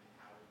determine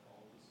how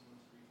involved with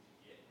someone's grief to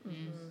get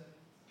in those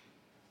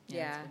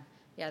settings?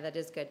 Yeah, that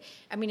is good.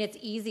 I mean, it's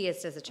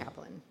easiest as a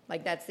chaplain.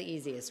 Like, that's the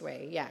easiest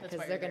way. Yeah,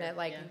 because they're going to,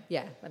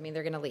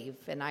 they're going to leave.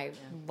 And I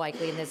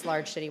likely in this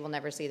large city will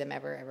never see them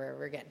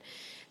ever again.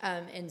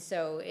 And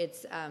so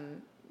it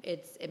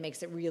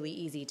makes it really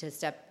easy to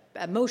step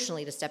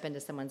into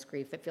someone's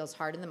grief. It feels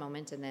hard in the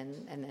moment, and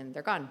then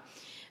they're gone.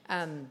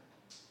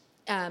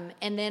 And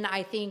then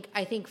I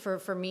think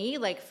for me,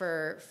 like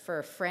for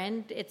a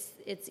friend,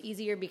 it's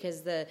easier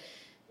because the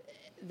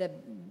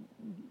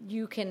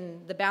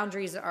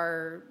boundaries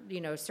are,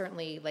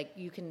 certainly like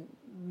you can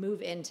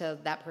move into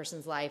that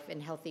person's life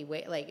in healthy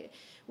way. Like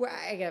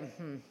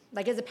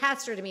like as a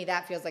pastor, to me,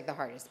 that feels like the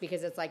hardest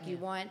because it's like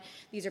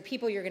these are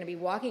people you're going to be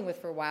walking with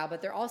for a while,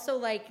 but they're also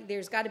like,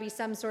 there's got to be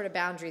some sort of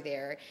boundary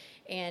there.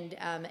 And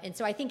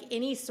so I think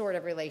any sort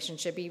of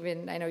relationship,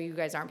 even I know you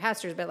guys aren't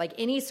pastors, but like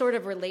any sort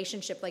of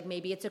relationship, like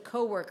maybe it's a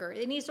coworker,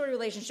 any sort of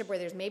relationship where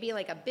there's maybe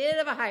like a bit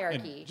of a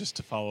hierarchy. And just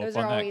to follow those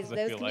up on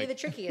those can be the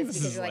trickiest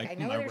because you're like, I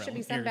know there should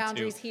be some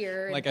boundaries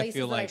here and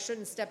places that I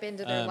shouldn't step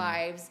into their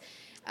lives.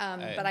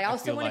 But I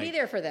also want to be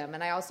there for them,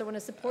 and I also want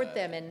to support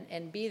them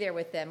and be there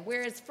with them.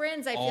 Whereas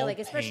friends, I feel like,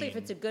 especially if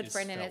it's a good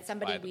friend and it's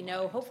somebody we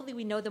know, hopefully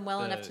we know them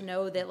well enough to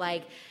know that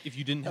like if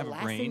you didn't have the a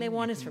last brain, thing they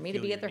want is for me to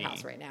be at their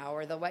house right now,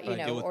 or the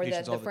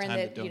friend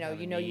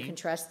that you can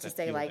trust to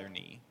say like,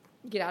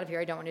 get out of here.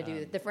 I don't want to do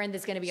it. The friend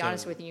that's going to be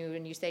honest with you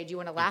and you say, do you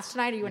want to laugh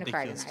tonight or do you want to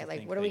cry tonight?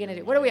 Like, what are we going to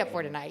do? What are we up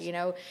for tonight? You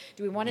know,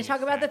 do we want to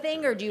talk about the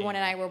thing or do you want a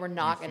night where we're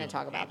not going to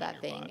talk about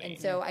that thing? And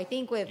so I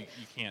think with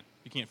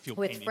you can't feel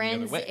with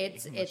friends,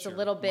 it's a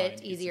little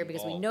bit easier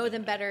because we know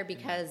them better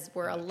because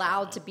we're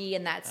allowed to be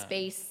in that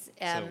space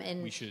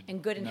in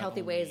good and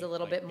healthy ways a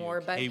little bit more.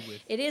 But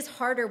it is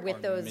harder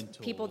with those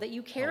people that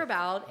you care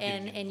about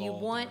and you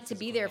want to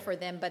be there for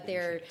them, but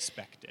they're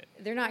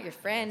not your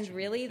friend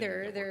really.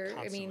 They're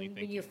I mean,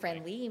 you're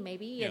friendly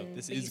maybe, and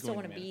but you still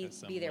want to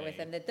be there with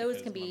them. That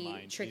those can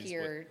be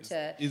trickier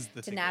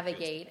to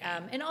navigate.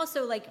 And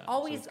also like you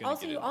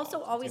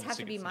always have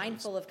to be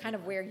mindful of kind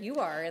of where you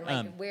are and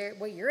like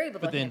what you're able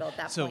to handle at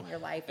that point in your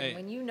life. And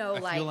when you know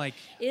like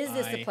is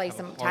this the place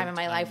and time in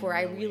my life where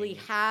I really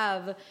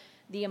have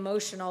the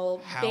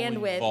emotional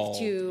bandwidth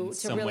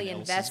to really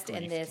invest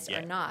in this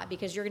or not,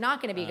 because you're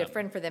not going to be a good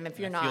friend for them if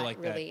you're not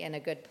really in a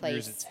good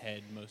place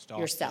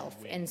yourself.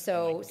 And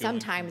so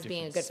sometimes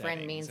being a good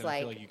friend means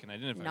like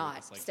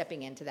not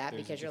stepping into that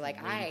because you're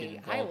like, I'm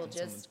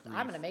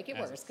going to make it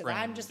worse because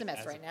I'm just a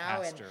mess right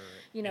now. And,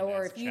 you know,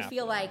 or if you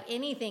feel like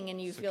anything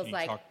and you feel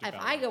like if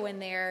I go in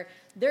there,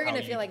 they're going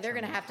to feel like they're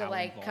going to have to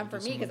like come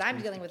for me because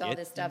I'm dealing with all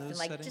this stuff, and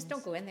like just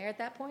don't go in there at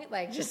that point.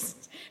 Like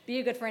just be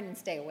a good friend and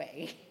stay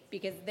away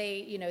because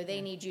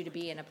they need you to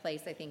be in a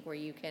place, I think, where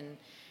you can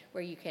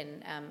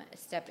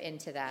step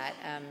into that.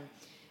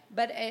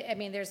 But I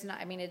mean,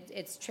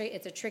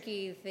 it's a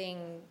tricky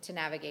thing to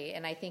navigate,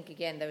 and I think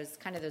again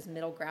those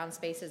middle ground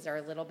spaces are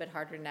a little bit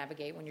harder to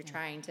navigate when you're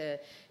trying to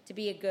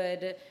be a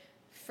good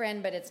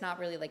friend, but it's not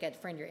really like a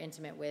friend you're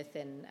intimate with,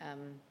 and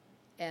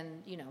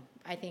you know,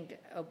 I think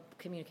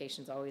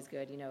communication is always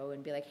good, you know,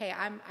 and be like, hey,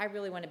 I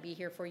really want to be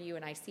here for you,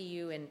 and I see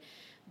you, and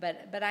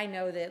but I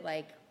know that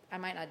like I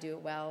might not do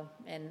it well,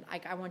 and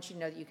I want you to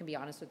know that you can be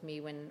honest with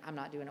me when I'm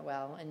not doing it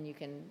well, and you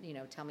can, you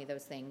know, tell me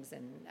those things,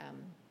 and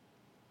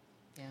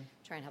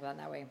try and help out in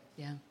that way.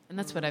 Yeah, and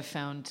that's what I've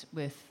found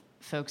with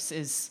folks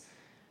is,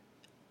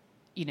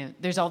 you know,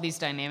 there's all these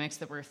dynamics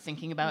that we're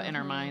thinking about in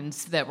our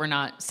minds that we're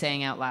not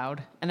saying out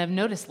loud, and I've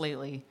noticed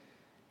lately,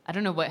 I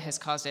don't know what has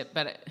caused it,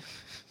 but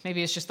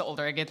maybe it's just the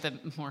older I get, the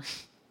more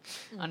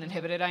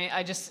uninhibited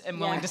I just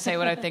am willing to say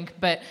what I think,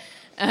 but...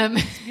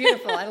 it's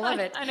beautiful. I love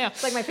it. I know.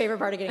 It's like my favorite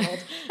part of getting old.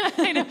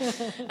 I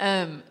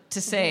know.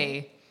 To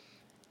say,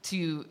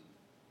 to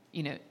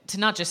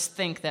not just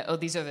think that, oh,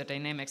 these are the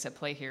dynamics at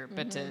play here,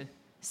 but to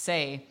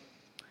say,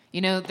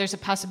 you know, there's a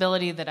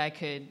possibility that I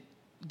could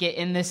get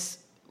in this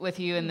with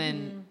you, and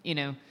then, you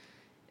know,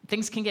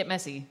 things can get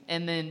messy,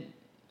 and then,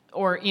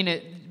 or, you know,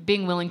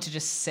 being willing to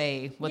just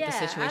say what the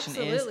situation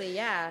is.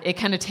 It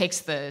kind of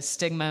takes the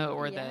stigma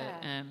or the,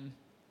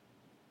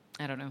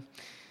 I don't know,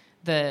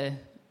 the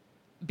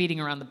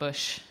beating around the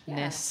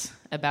bushness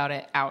about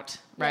it out,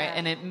 right?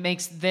 And it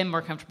makes them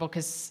more comfortable,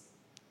 because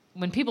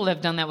when people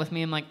have done that with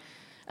me, I'm like,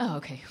 oh,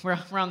 okay, we're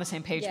on the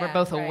same page. We're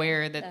both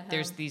aware that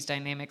there's these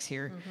dynamics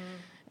here,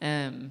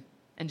 and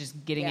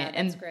just getting it.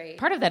 And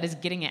part of that is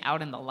getting it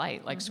out in the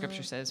light, like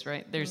Scripture says,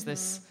 right? There's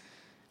this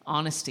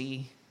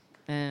honesty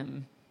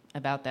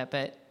about that.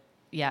 But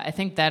yeah, I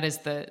think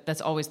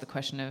that's always the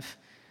question of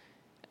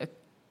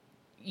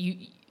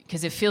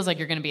because it feels like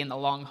you're going to be in the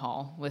long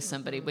haul with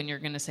somebody when you're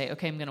going to say,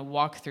 okay, I'm going to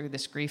walk through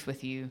this grief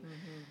with you.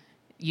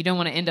 You don't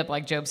want to end up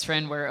like Job's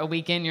friend, where a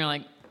week in you're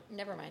like,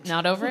 never mind,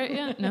 not over it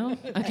yet. No,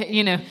 okay,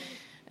 you know,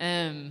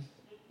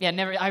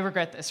 never. I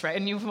regret this, right?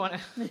 And you want to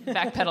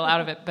backpedal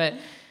out of it, but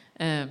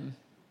I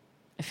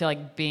feel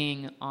like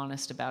being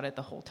honest about it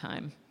the whole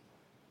time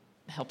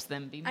helps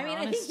them be more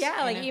honest.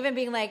 I think even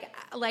being like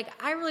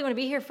I really want to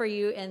be here for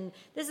you, and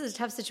this is a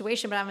tough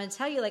situation, but I'm going to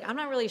tell you, like, I'm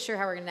not really sure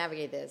how we're going to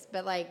navigate this,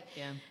 but like,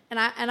 and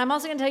I'm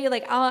also going to tell you,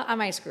 like, I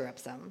might screw up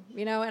some,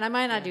 you know, and I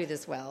might not do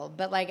this well,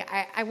 but like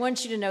I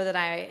want you to know that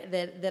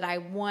I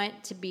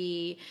want to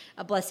be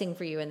a blessing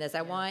for you in this.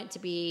 I want to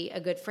be a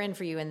good friend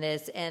for you in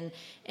this, and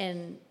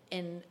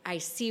I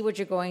see what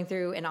you're going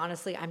through, and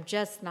honestly, I'm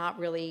just not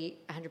really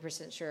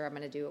 100% sure I'm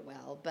going to do it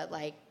well, but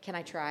like, can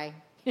I try?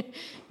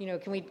 You know,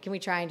 can we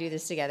try and do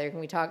this together?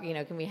 Can we talk? You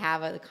know, can we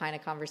have a kind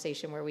of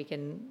conversation where we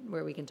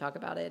can talk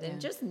about it?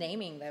 And just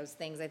naming those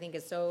things, I think,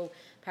 is so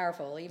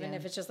powerful. Even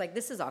if it's just like,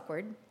 this is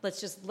awkward.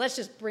 Let's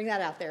just bring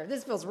that out there.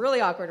 This feels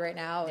really awkward right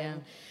now,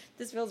 and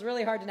this feels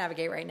really hard to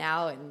navigate right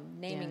now.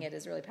 And naming it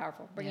is really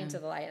powerful. Bringing it to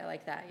the light. I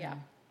like that. Yeah.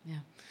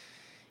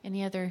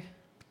 Any other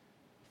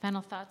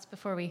final thoughts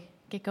before we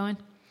get going?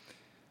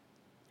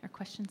 Or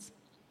questions?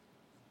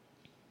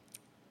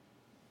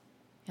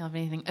 You have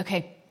anything?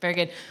 Okay, very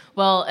good.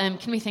 Well,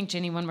 can we thank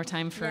Jenny one more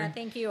time for... Yeah,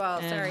 thank you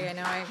all. Sorry, I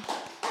know I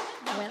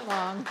went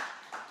long.